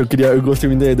 Nossa, eu gostei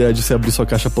muito da ideia de você abrir sua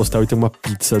caixa postal e ter uma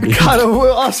pizza dentro. Cara,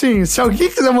 assim, se alguém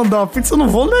quiser mandar uma pizza, eu não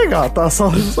vou negar, tá?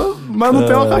 Mas não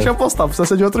tem uma caixa postal, precisa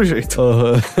ser de outro jeito.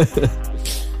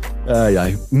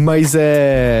 Ai. Mas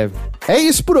é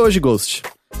isso por hoje, Ghost.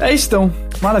 É isso então,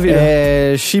 maravilha.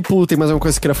 Chipo, tem mais alguma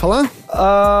coisa que você queira falar?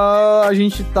 A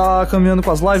gente tá caminhando com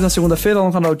as lives na segunda-feira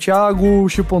no canal do Thiago,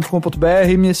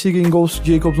 chipo.com.br, me siga em Ghost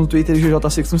Jacobs no Twitter e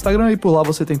GJ6 no Instagram, e por lá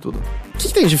você tem tudo. O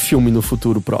que tem de filme no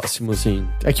futuro próximo, assim?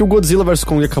 É que o Godzilla vs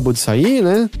Kong acabou de sair,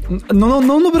 né? Não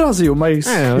no Brasil, mas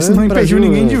isso não impediu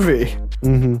ninguém de ver.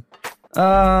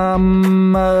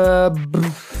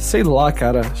 Sei lá,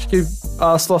 cara. Acho que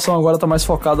a situação agora tá mais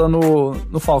focada no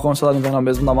Falcão Soldado Invernal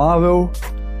mesmo da Marvel.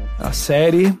 A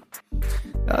série.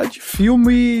 De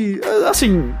filme.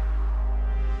 Assim.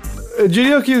 Eu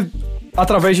diria que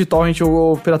através de torrent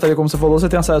ou pirataria, como você falou, você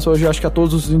tem acesso hoje, acho que a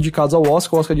todos os indicados ao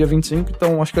Oscar. O Oscar é dia 25,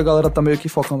 então acho que a galera tá meio que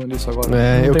focando nisso agora.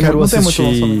 Eu quero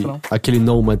assistir aquele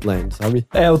Nomadland, sabe?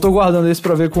 Eu tô guardando esse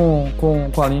pra ver com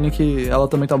a Aline, que ela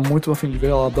também tá muito afim de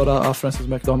ver, ela adora a Frances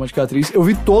McDormand, que é a atriz. Eu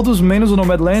vi todos, menos o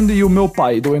Nomadland e o Meu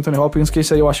Pai, do Anthony Hopkins, que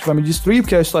esse aí eu acho que vai me destruir,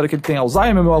 porque é a história que ele tem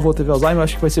Alzheimer, meu avô teve Alzheimer, eu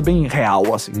acho que vai ser bem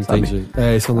real, assim, entendi.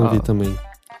 Sabe? Esse eu não vi também.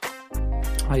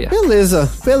 Yeah.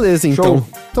 Beleza, então. Show.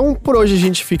 Então, por hoje a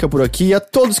gente fica por aqui. A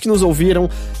todos que nos ouviram,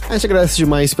 a gente agradece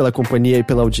demais pela companhia e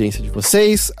pela audiência de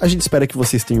vocês. A gente espera que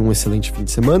vocês tenham um excelente fim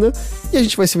de semana. E a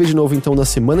gente vai se ver de novo, então, na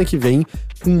semana que vem,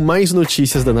 com mais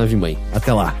notícias da Nave Mãe.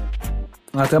 Até lá.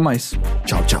 Até mais.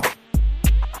 Tchau, tchau.